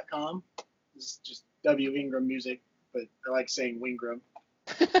 wingrammusic.com. It's just W Ingram Music, but I like saying Wingram.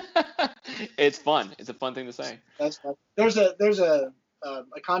 It's fun. It's a fun thing to say. That's fun. There's a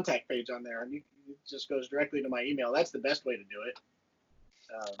contact page on there, and it just goes directly to my email. That's the best way to do it.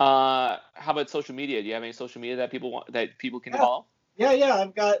 How about social media? Do you have any social media that people can follow? Yeah.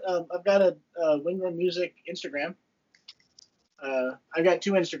 I've got a Wingram Music Instagram. I've got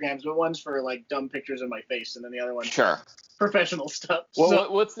 2 Instagrams, but one's for like dumb pictures of my face, and then the other one's sure professional stuff.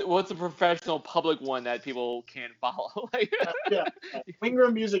 Well, what's the professional public one that people can follow?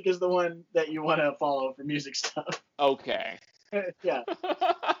 Wingram Music is the one that you want to follow for music stuff. Okay. Yeah.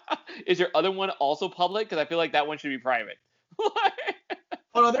 Is your other one also public? Because I feel like that one should be private.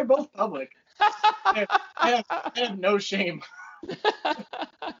 Oh no, they're both public. I have no shame.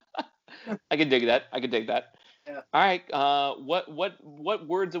 I can dig that. Yeah. All right. What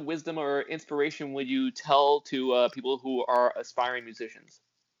words of wisdom or inspiration would you tell to people who are aspiring musicians?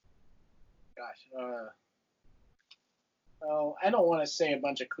 Gosh. I don't want to say a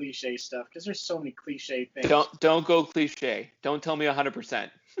bunch of cliche stuff because there's so many cliche things. Don't go cliche. Don't tell me 100%.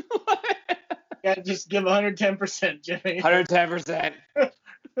 Yeah, just give 110%, Jimmy. 110%.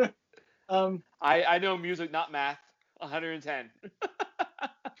 I know music, not math. 110.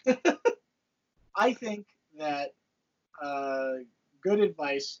 I think that good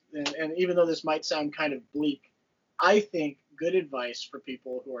advice, and even though this might sound kind of bleak, I think good advice for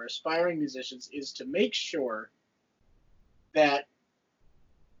people who are aspiring musicians is to make sure that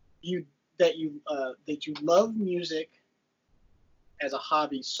you love music as a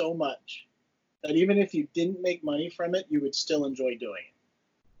hobby so much that even if you didn't make money from it, you would still enjoy doing it.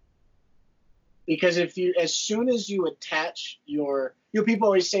 Because as soon as you attach people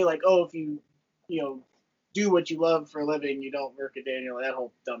always say like, oh, if you do what you love for a living, you don't work a day, that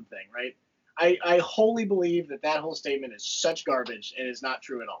whole dumb thing, right? I wholly believe that whole statement is such garbage and is not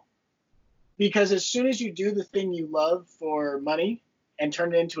true at all. Because as soon as you do the thing you love for money and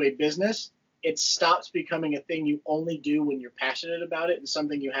turn it into a business, it stops becoming a thing you only do when you're passionate about it and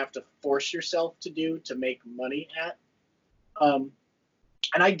something you have to force yourself to do to make money at.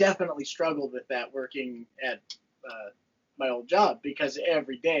 And I definitely struggled with that working at my old job because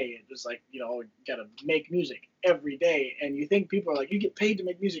every day it was like, got to make music every day. And you think people are like, you get paid to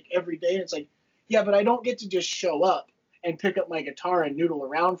make music every day. And it's like, yeah, but I don't get to just show up and pick up my guitar and noodle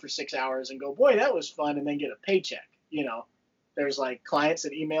around for 6 hours and go, boy, that was fun, and then get a paycheck. There's like clients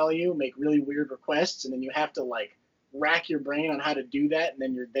that email you, make really weird requests, and then you have to like rack your brain on how to do that. And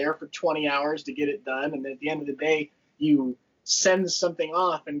then you're there for 20 hours to get it done. And then at the end of the day, you send something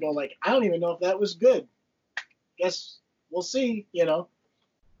off and go like, I don't even know if that was good. Guess we'll see,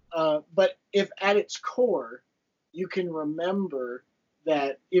 But if at its core, you can remember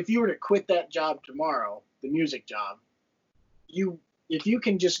that if you were to quit that job tomorrow, the music job, if you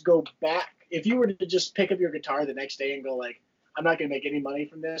can just go back, if you were to just pick up your guitar the next day and go like, I'm not going to make any money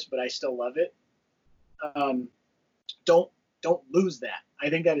from this, but I still love it. Don't lose that. I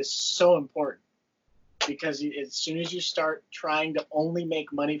think that is so important because as soon as you start trying to only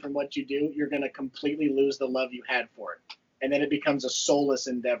make money from what you do, you're going to completely lose the love you had for it. And then it becomes a soulless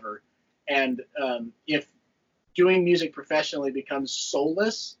endeavor. And if doing music professionally becomes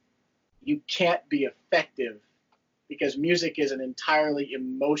soulless, you can't be effective because music is an entirely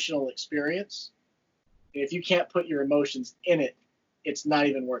emotional experience. And if you can't put your emotions in it, it's not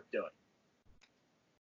even worth doing.